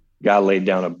guy laid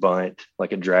down a bunt,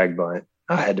 like a drag bunt.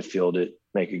 I had to field it,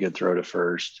 make a good throw to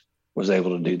first, was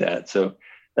able to do that. So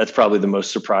that's probably the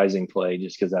most surprising play,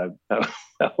 just because I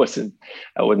wasn't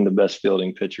the best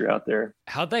fielding pitcher out there.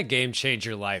 How'd that game change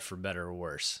your life for better or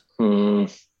worse?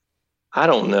 I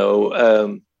don't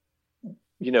know.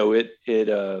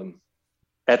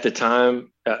 At the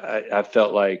time, I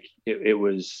felt like it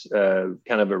was kind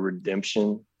of a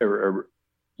redemption, or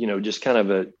just kind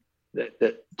of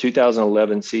that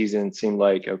 2011 season seemed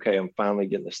like, okay, I'm finally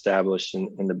getting established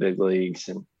in the big leagues,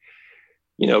 and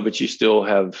but you still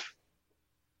have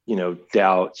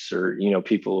doubts, or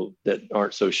people that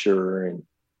aren't so sure, and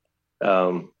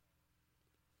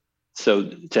so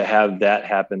to have that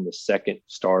happen the second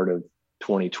start of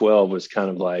 2012 was kind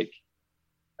of like,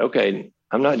 okay,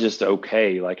 I'm not just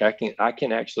okay. Like I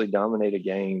can actually dominate a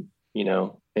game,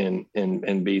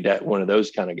 and be that one of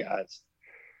those kind of guys.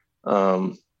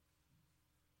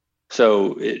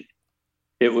 So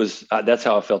it was, that's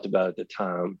how I felt about it at the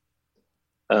time.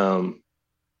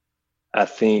 I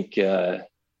think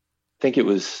it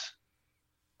was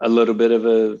a little bit of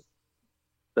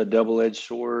a double-edged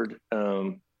sword.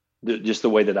 Just the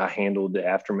way that I handled the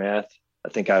aftermath. I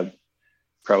think I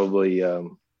probably,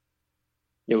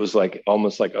 it was like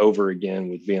almost like over again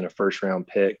with being a first round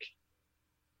pick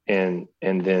and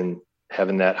then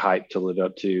having that hype to live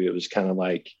up to. It was kind of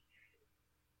like,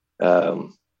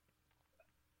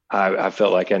 I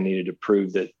felt like I needed to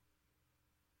prove that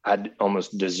I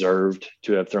almost deserved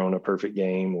to have thrown a perfect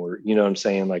game, or, what I'm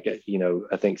saying? Like, I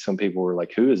think some people were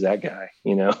like, who is that guy?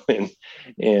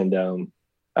 And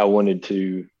I wanted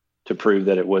to prove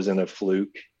that it wasn't a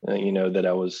fluke, that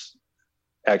I was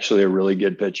actually a really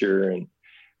good pitcher.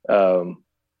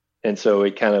 And so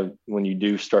it kind of, when you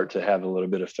do start to have a little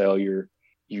bit of failure,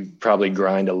 you probably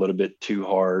grind a little bit too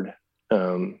hard,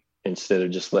 instead of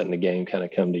just letting the game kind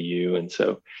of come to you. And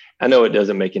so I know it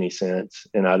doesn't make any sense,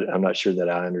 and I'm not sure that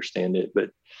I understand it, but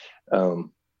I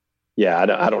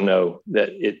don't know, that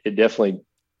it definitely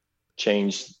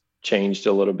changed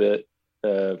a little bit,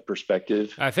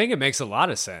 perspective. I think it makes a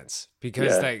lot of sense,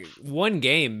 because that one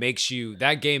game makes you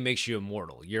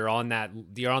immortal. You're on that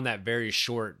very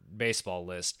short baseball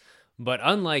list. But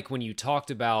unlike when you talked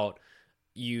about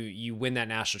you win that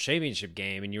national championship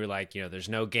game and you were like, there's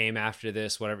no game after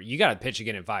this, whatever, you got to pitch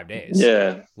again in 5 days.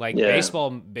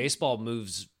 Baseball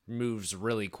moves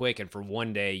really quick. And for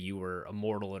one day you were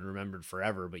immortal and remembered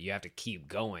forever, but you have to keep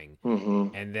going.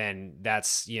 Mm-hmm. And then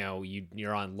that's,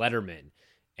 you're on Letterman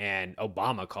and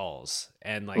Obama calls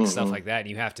and like stuff like that. And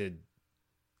you have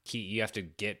to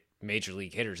get major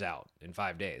league hitters out in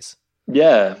 5 days.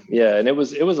 Yeah. Yeah. And it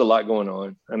was a lot going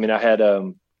on. I mean, I had,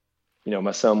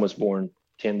 my son was born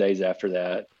 10 days after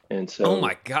that. And so, oh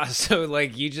my gosh. So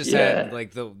like you just had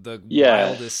like the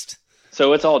wildest.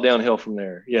 So it's all downhill from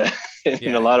there. Yeah.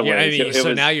 In a lot of ways. I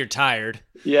mean, now you're tired.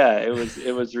 Yeah. It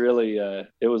was really,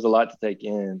 it was a lot to take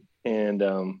in. And,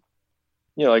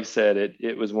 like I said,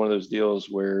 it was one of those deals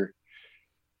where,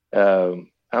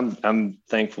 I'm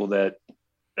thankful that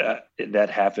that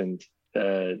happened.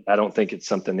 I don't think it's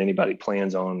something anybody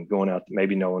plans on going out.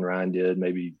 Maybe Nolan Ryan did,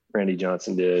 maybe Randy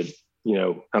Johnson did.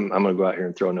 I'm going to go out here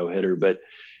and throw a no-hitter. But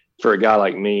for a guy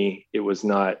like me, it was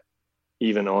not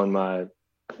even on my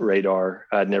radar.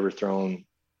 I don't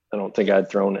think I'd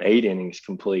thrown 8 innings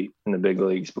complete in the big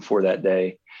leagues before that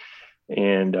day.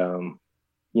 And,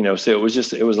 so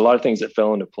it was a lot of things that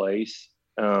fell into place.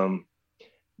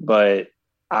 But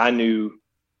I knew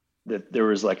that there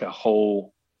was like a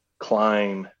whole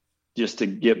climb just to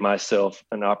get myself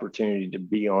an opportunity to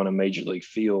be on a major league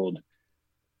field,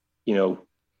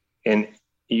 and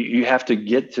you have to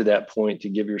get to that point to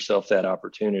give yourself that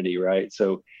opportunity. Right.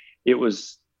 So it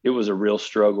was a real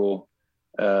struggle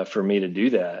for me to do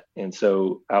that. And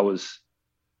so I was,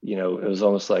 it was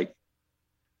almost like,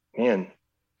 man,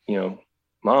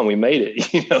 Mom, we made it.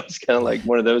 It's kind of like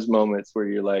one of those moments where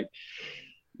you're like,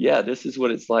 yeah, this is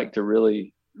what it's like to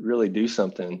really, really do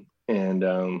something. And,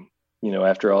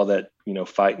 after all that,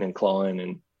 fighting and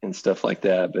clawing and stuff like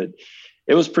that. But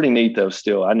it was pretty neat though.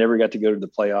 Still, I never got to go to the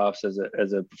playoffs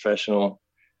as a professional.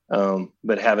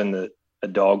 But having a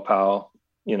dog pile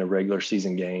in a regular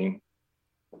season game,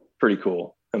 pretty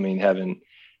cool. I mean, having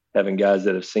having guys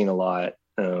that have seen a lot,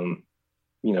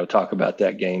 talk about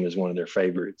that game as one of their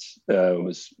favorites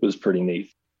was pretty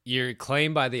neat. You're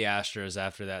claimed by the Astros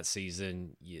after that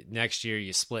season. Next year,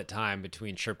 you split time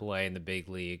between AAA and the big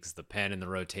leagues, the pen and the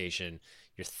rotation.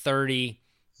 You're 30.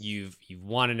 You've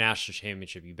won a national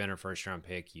championship. You've been a first-round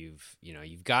pick. You've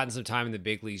gotten some time in the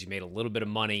big leagues. You made a little bit of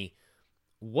money.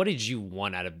 What did you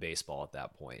want out of baseball at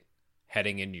that point,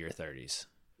 heading into your 30s?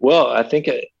 Well, I think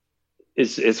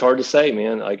it's hard to say,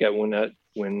 man. Like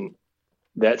when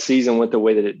that season went the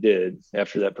way that it did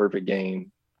after that perfect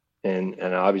game, and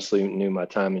I obviously knew my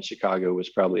time in Chicago was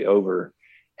probably over.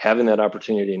 Having that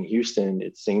opportunity in Houston,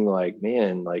 it seemed like,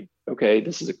 man, like, okay,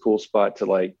 this is a cool spot to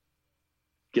like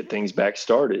get things back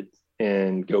started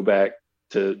and go back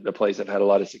to a place I've had a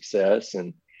lot of success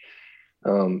and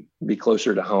be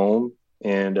closer to home.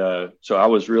 And so I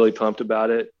was really pumped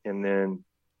about it. And then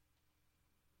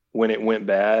when it went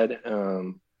bad,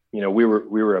 we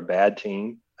were a bad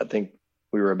team. I think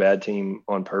we were a bad team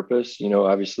on purpose,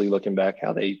 obviously looking back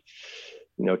how they,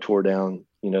 tore down,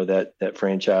 that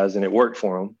franchise, and it worked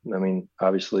for them. I mean,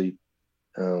 obviously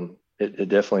it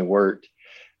definitely worked.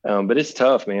 But it's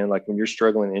tough, man. Like when you're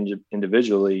struggling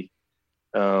individually,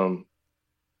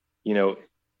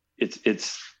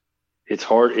 it's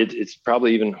hard. It's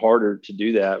probably even harder to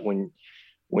do that when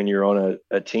you're on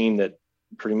a team that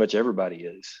pretty much everybody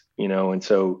is, and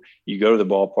so you go to the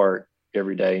ballpark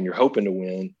every day and you're hoping to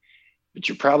win, but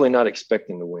you're probably not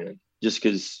expecting to win just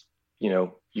because,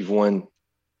 you've won,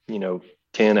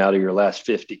 10 out of your last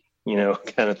 50,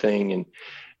 kind of thing. And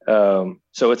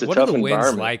so it's a tough environment. What are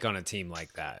the wins like on a team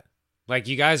like that? Like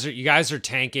you guys are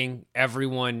tanking.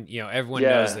 Everyone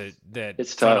knows that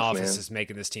it's front tough, office man. is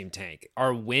making this team tank.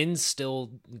 Are wins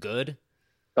still good?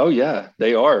 Oh yeah,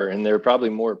 they are. And they're probably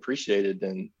more appreciated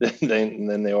than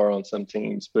they are on some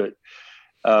teams, but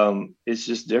it's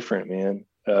just different, man.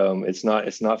 It's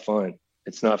not fun.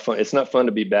 It's not fun. It's not fun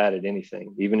to be bad at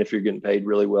anything. Even if you're getting paid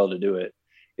really well to do it,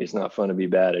 it's not fun to be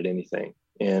bad at anything.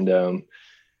 And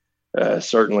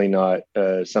certainly not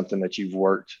something that you've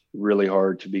worked really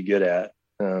hard to be good at,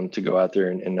 to go out there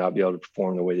and not be able to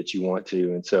perform the way that you want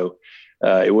to. And so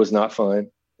it was not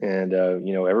fun. And,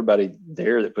 everybody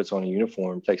there that puts on a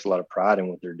uniform takes a lot of pride in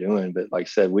what they're doing. But like I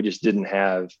said, we just didn't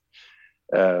have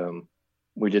enough,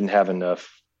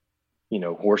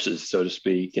 horses, so to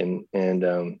speak.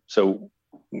 And so,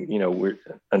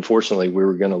 unfortunately we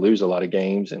were going to lose a lot of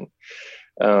games. And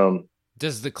do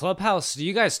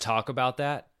you guys talk about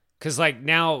that? Because like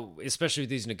now, especially with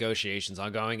these negotiations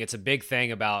ongoing, it's a big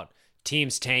thing about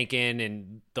teams tanking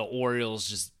and the Orioles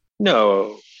just.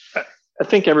 No, I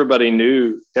think everybody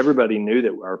knew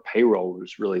that our payroll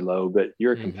was really low, but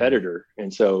you're a competitor.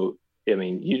 And so, I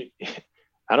mean,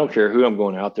 I don't care who I'm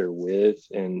going out there with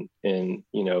and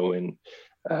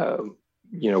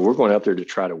we're going out there to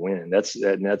try to win. That's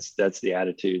the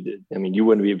attitude. I mean, you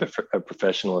wouldn't be a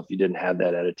professional if you didn't have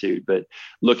that attitude, but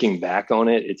looking back on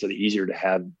it, it's easier to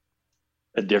have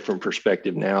a different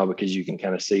perspective now because you can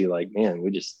kind of see like, man, we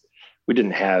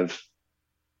didn't have,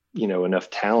 enough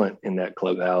talent in that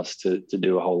clubhouse to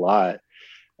do a whole lot.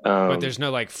 But there's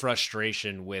no like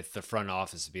frustration with the front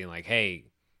office being like, hey,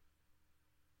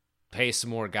 pay some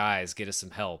more guys, get us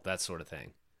some help, that sort of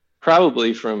thing.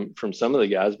 Probably from some of the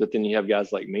guys, but then you have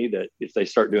guys like me that if they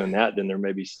start doing that, then there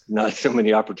may be not so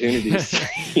many opportunities,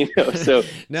 So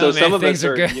no, so man, some of things us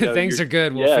are good. Things are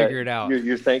good. We'll figure it out.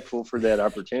 You're thankful for that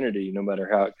opportunity, no matter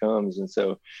how it comes, and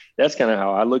so that's kind of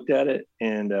how I looked at it.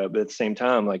 And but at the same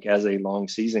time, like as a long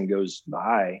season goes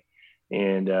by,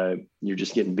 and you're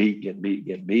just getting beat, and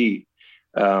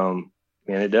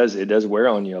it does wear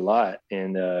on you a lot,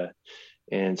 and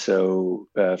so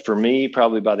for me,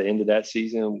 probably by the end of that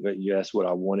season, you asked what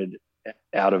I wanted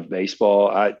out of baseball.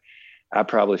 I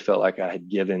probably felt like I had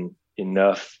given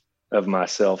enough of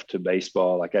myself to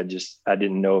baseball. Like I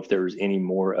didn't know if there was any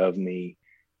more of me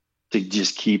to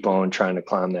just keep on trying to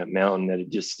climb that mountain, that it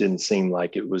just didn't seem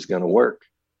like it was going to work.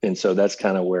 And so that's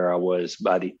kind of where I was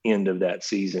by the end of that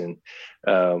season.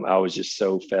 I was just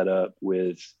so fed up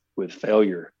with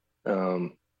failure,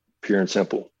 pure and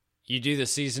simple. You do the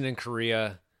season in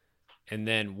Korea, and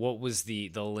then what was the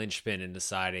linchpin in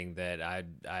deciding that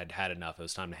I'd had enough? It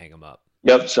was time to hang them up.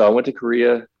 Yep. So I went to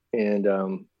Korea,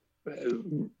 and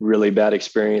really bad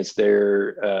experience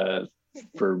there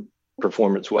for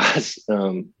performance-wise.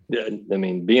 I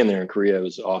mean, being there in Korea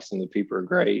was awesome. The people are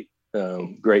great,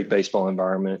 great baseball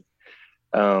environment.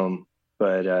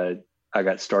 But I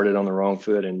got started on the wrong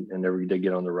foot and never did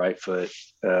get on the right foot.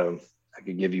 I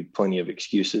could give you plenty of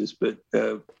excuses, but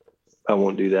I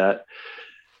won't do that.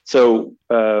 So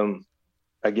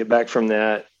I get back from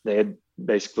that. They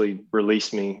basically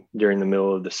released me during the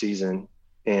middle of the season.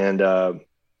 And,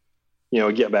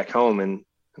 get back home. And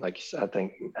like you said, I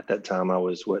think at that time I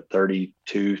was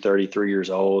 32, 33 years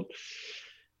old.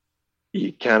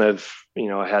 You kind of,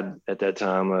 I had at that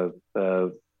time a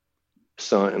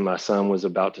son, and my son was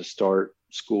about to start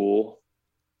school.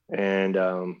 And,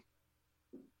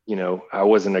 I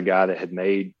wasn't a guy that had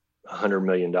made $100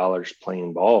 million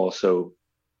playing ball. So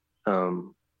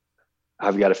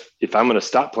I've got to, if I'm going to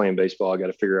stop playing baseball, I got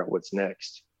to figure out what's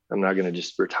next. I'm not going to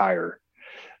just retire.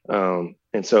 And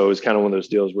so it was kind of one of those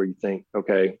deals where you think,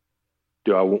 okay,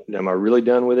 am I really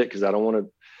done with it? Cause I don't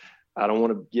want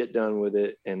to get done with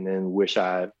it and then wish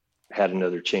I had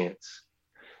another chance.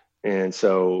 And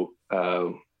so,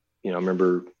 I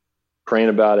remember praying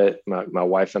about it. My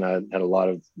wife and I had a lot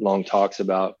of long talks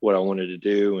about what I wanted to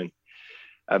do. And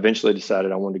I eventually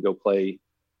decided I wanted to go play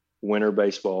winter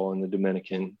baseball in the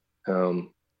Dominican,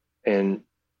 and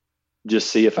just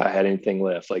see if I had anything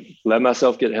left, like let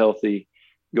myself get healthy,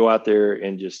 go out there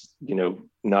and just,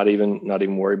 not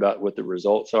even worry about what the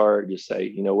results are. Just say,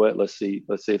 you know what, let's see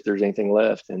if there's anything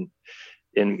left. And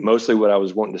mostly what I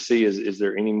was wanting to see is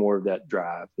there any more of that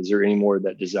drive? Is there any more of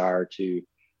that desire to,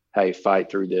 hey, fight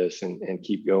through this and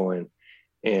keep going?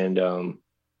 And,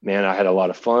 man, I had a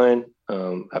lot of fun.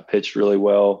 I pitched really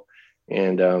well.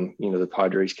 And, the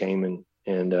Padres came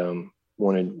and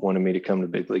wanted me to come to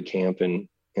big league camp and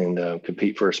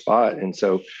compete for a spot. And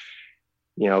so,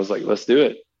 I was like, let's do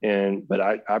it. But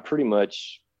I pretty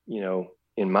much,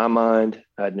 in my mind,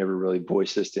 I'd never really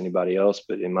voiced this to anybody else,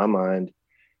 but in my mind,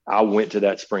 I went to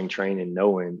that spring training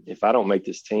knowing if I don't make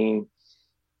this team,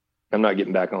 I'm not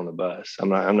getting back on the bus. I'm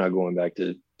not going back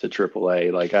to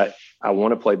AAA. Like I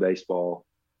want to play baseball.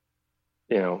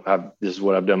 This is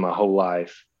what I've done my whole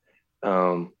life.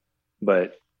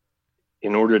 But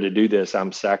in order to do this,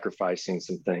 I'm sacrificing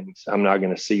some things. I'm not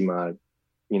going to see my,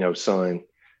 son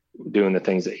doing the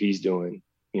things that he's doing.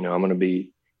 I'm going to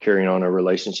be carrying on a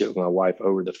relationship with my wife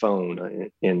over the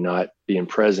phone and not being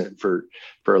present for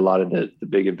a lot of the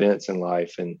big events in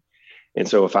life. And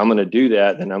so if I'm going to do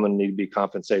that, then I'm going to need to be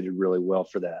compensated really well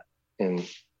for that. And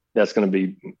that's going to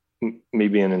be me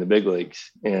being in the big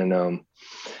leagues. And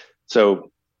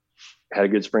so had a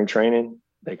good spring training.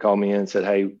 They called me in and said,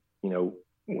 hey,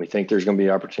 we think there's going to be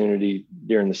opportunity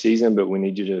during the season, but we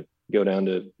need you to go down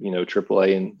to,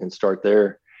 AAA and start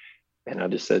there. And I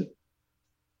just said,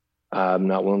 I'm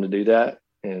not willing to do that.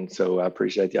 And so I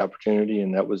appreciate the opportunity.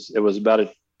 And it was about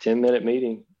a 10-minute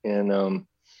meeting. And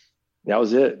that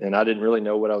was it. And I didn't really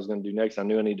know what I was going to do next. I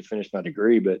knew I needed to finish my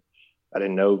degree, but I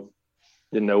didn't know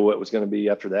what was going to be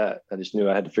after that. I just knew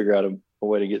I had to figure out a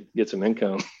way to get some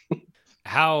income.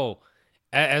 How,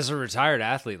 as a retired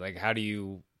athlete, like how do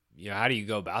you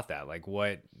go about that? Like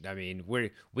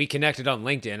we connected on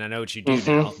LinkedIn. I know what you do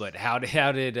now, but how do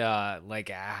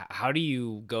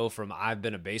you go from I've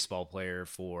been a baseball player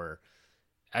for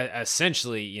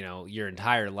essentially, your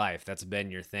entire life, that's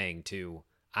been your thing, to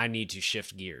I need to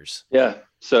shift gears? Yeah.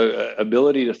 So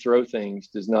ability to throw things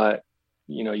does not,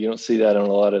 you don't see that on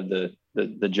a lot of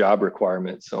the job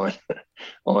requirements on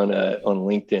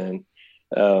LinkedIn.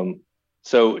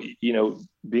 So,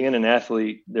 being an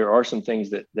athlete, there are some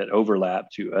things that overlap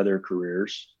to other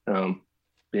careers,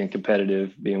 being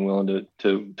competitive, being willing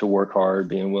to work hard,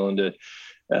 being willing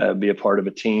to be a part of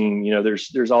a team.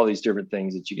 There's all these different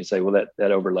things that you can say, well,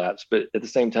 that overlaps, but at the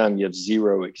same time, you have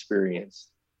zero experience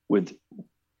with,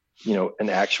 an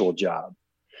actual job.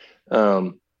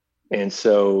 And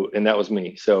that was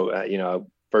me. So,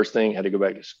 first thing, had to go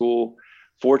back to school.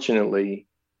 Fortunately,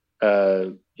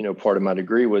 part of my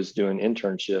degree was doing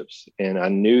internships, and I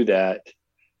knew that,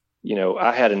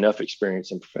 I had enough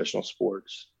experience in professional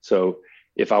sports. So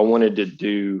if I wanted to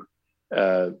do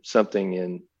something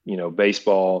in,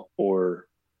 baseball or,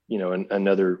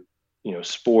 another,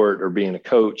 sport, or being a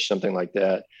coach, something like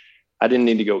that, I didn't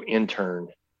need to go intern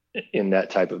in that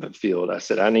type of a field. I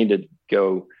said, I need to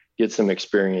go get some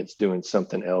experience doing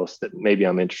something else that maybe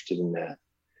I'm interested in that.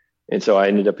 And so I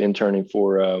ended up interning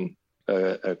for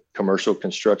a commercial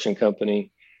construction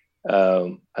company.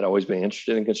 I'd always been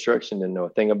interested in construction, didn't know a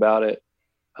thing about it.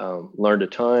 Learned a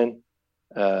ton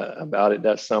about it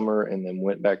that summer, and then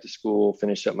went back to school,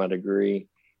 finished up my degree,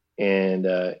 and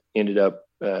ended up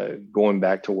going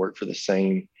back to work for the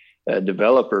same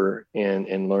developer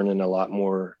and learning a lot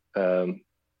more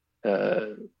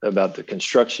about the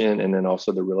construction and then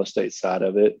also the real estate side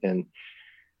of it, and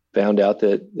found out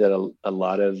that a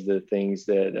lot of the things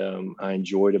that I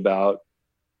enjoyed about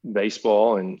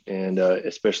baseball and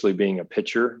especially being a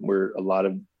pitcher, where a lot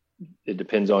of it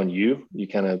depends on you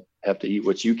kind of have to eat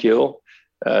what you kill,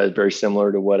 is very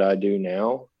similar to what I do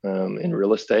now in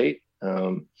real estate.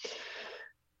 You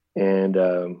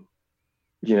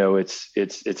know, it's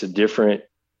a different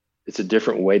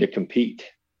way to compete.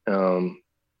 But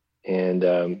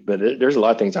there's a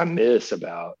lot of things I miss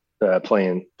about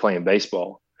playing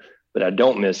baseball, but I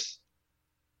don't miss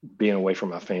being away from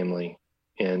my family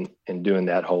and doing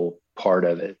that whole part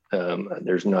of it.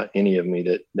 There's not any of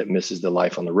me that misses the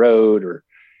life on the road, or,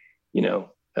 you know,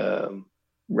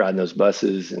 riding those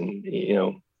buses, and, you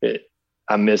know,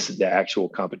 I miss the actual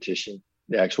competition,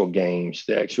 the actual games,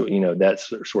 the actual, you know, that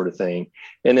sort of thing.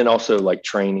 And then also like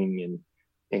training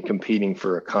and competing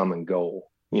for a common goal.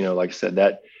 You know, like I said,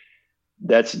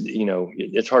 that's, you know,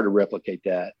 it's hard to replicate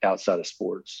that outside of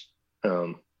sports.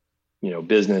 You know,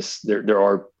 business, there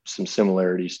are some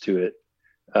similarities to it.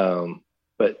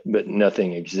 But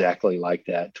nothing exactly like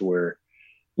that, to where,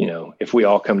 you know, if we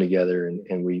all come together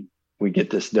and we get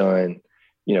this done,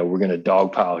 you know, we're going to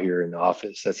dogpile here in the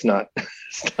office. That's not,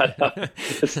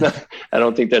 it's not, I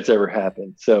don't think that's ever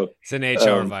happened. So it's an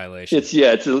HR violation. It's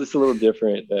a little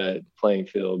different playing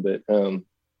field, but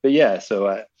yeah, so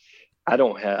I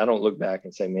don't look back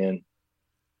and say, man,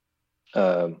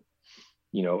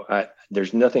 you know,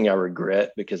 there's nothing I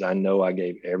regret, because I know I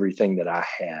gave everything that I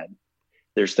had.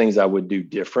 There's things I would do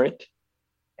different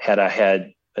had I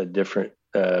had a different,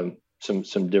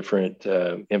 some different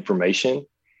information.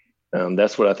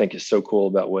 That's what I think is so cool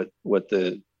about what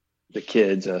the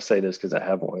kids, and I say this because I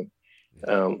have one,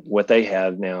 what they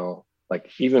have now, like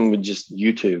even with just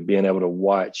YouTube, being able to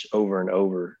watch over and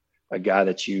over a guy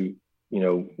that you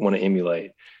know, want to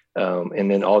emulate.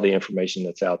 And then all the information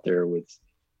that's out there with,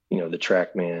 you know, the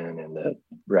TrackMan and the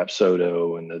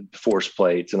Rapsodo and the force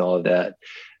plates and all of that.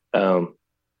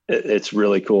 It's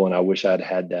really cool. And I wish I'd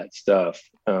had that stuff.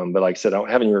 But like I said, I don't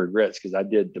have any regrets, because I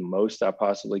did the most I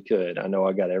possibly could. I know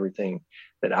I got everything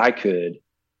that I could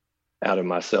out of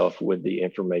myself with the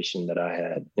information that I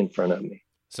had in front of me.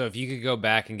 So if you could go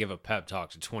back and give a pep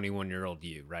talk to 21-year-old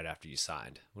you right after you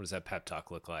signed, what does that pep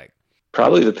talk look like?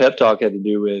 Probably the pep talk had to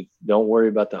do with, don't worry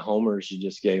about the homers you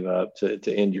just gave up to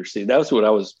end your season. That was what I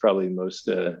was probably most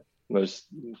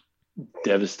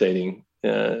devastating,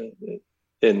 and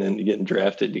then getting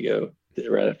drafted to go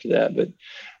right after that. But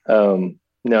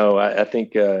no, I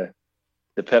think the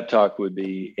pep talk would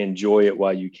be, enjoy it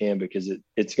while you can, because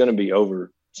it's going to be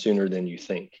over sooner than you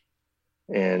think.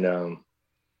 And,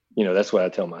 you know, that's what I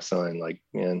tell my son, like,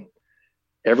 man,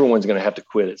 everyone's going to have to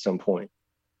quit at some point,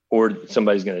 or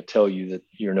somebody's going to tell you that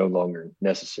you're no longer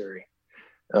necessary.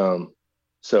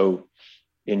 So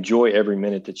enjoy every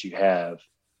minute that you have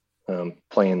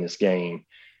playing this game,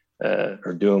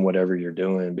 or doing whatever you're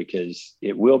doing, because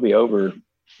it will be over,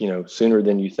 you know, sooner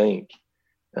than you think,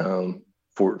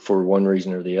 for one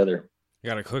reason or the other. I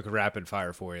got a quick rapid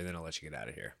fire for you, then I'll let you get out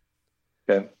of here.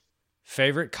 Okay.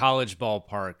 Favorite college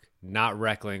ballpark, not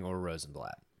Reckling or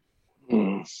Rosenblatt?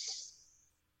 Well,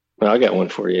 I got one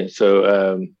for you.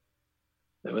 So,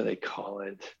 what do they call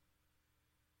it?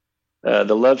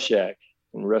 The Love Shack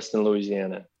in Ruston,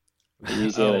 Louisiana.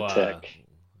 Louisiana Tech.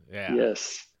 Yeah.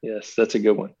 Yes, that's a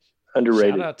good one.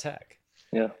 Underrated. Shout out Tech.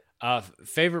 Yeah.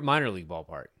 Favorite minor league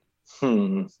ballpark?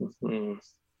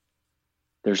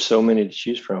 There's so many to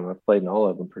choose from. I've played in all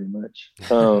of them pretty much.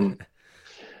 Man,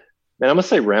 I'm gonna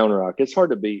say Round Rock. It's hard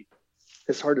to beat.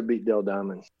 It's hard to beat Dell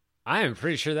Diamond. I am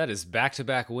pretty sure that is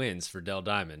back-to-back wins for Dell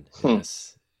Diamond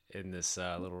in this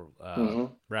little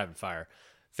rapid fire.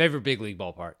 Favorite big league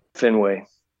ballpark? Fenway.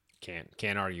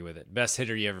 Can't argue with it. Best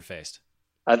hitter you ever faced?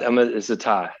 It's a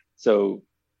tie. So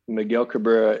Miguel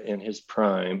Cabrera in his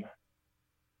prime,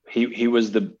 he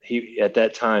was at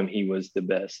that time he was the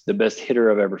best. The best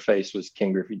hitter I've ever faced was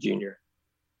Ken Griffey Jr.,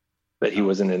 but he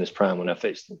wasn't in his prime when I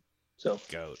faced him. So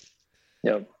GOAT.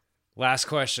 Yep. Last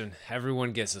question.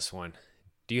 Everyone gets this one.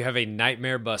 Do you have a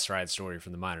nightmare bus ride story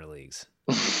from the minor leagues?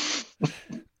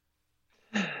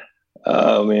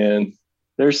 Oh man,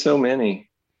 there's so many.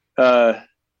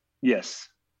 Yes.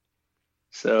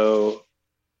 So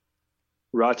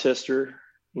Rochester,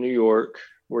 New York,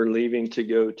 we're leaving to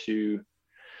go to,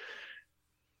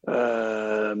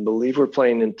 I believe we're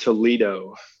playing in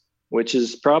Toledo, which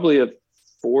is probably a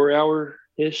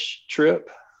 4-hour-ish trip.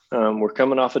 We're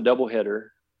coming off a doubleheader,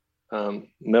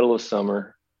 middle of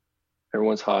summer.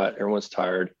 Everyone's hot. Everyone's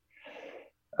tired.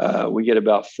 We get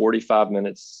about 45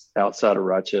 minutes outside of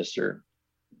Rochester.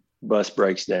 Bus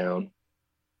breaks down.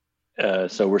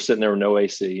 So we're sitting there with no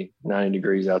AC, 90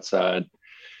 degrees outside.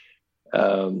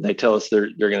 They tell us they're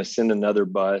going to send another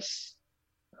bus.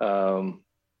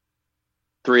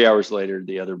 3 hours later,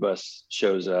 the other bus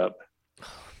shows up,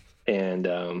 and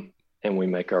we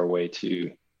make our way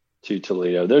to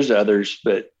Toledo. There's others,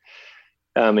 but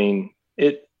I mean,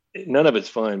 none of it's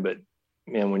fun, but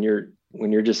man, when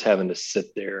you're just having to sit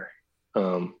there,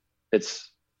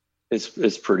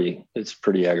 it's pretty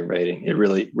aggravating. It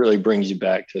really brings you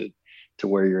back to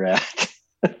where you're at.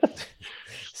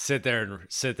 Sit there and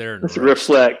just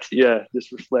reflect. Yeah.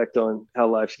 Just reflect on how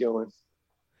life's going.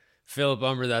 Philip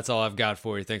Umber, that's all I've got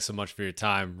for you. Thanks so much for your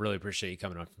time. Really appreciate you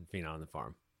coming on from Phenom on the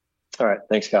Farm. All right.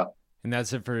 Thanks, Kyle. And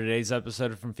that's it for today's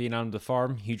episode of From Phenom on the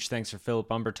Farm. Huge thanks for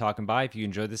Philip Umber talking by. If you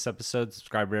enjoyed this episode,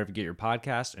 subscribe wherever you get your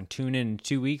podcast, and tune in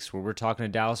 2 weeks where we're talking to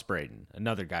Dallas Braden,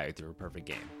 another guy who threw a perfect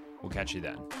game. We'll catch you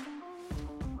then.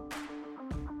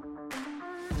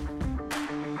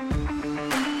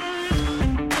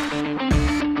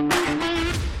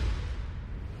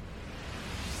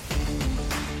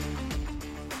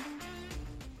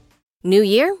 New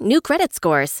year, new credit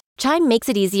scores. Chime makes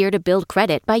it easier to build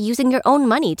credit by using your own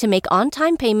money to make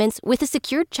on-time payments with a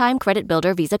secured Chime Credit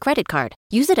Builder Visa credit card.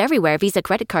 Use it everywhere Visa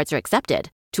credit cards are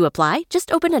accepted. To apply,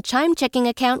 just open a Chime checking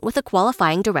account with a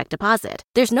qualifying direct deposit.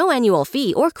 There's no annual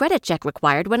fee or credit check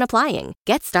required when applying.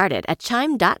 Get started at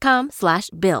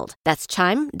chime.com/build. That's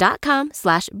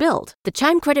chime.com/build. The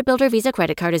Chime Credit Builder Visa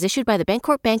credit card is issued by the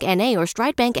Bancorp Bank N.A. or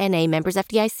Stride Bank N.A. members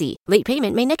FDIC. Late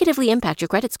payment may negatively impact your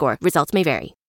credit score. Results may vary.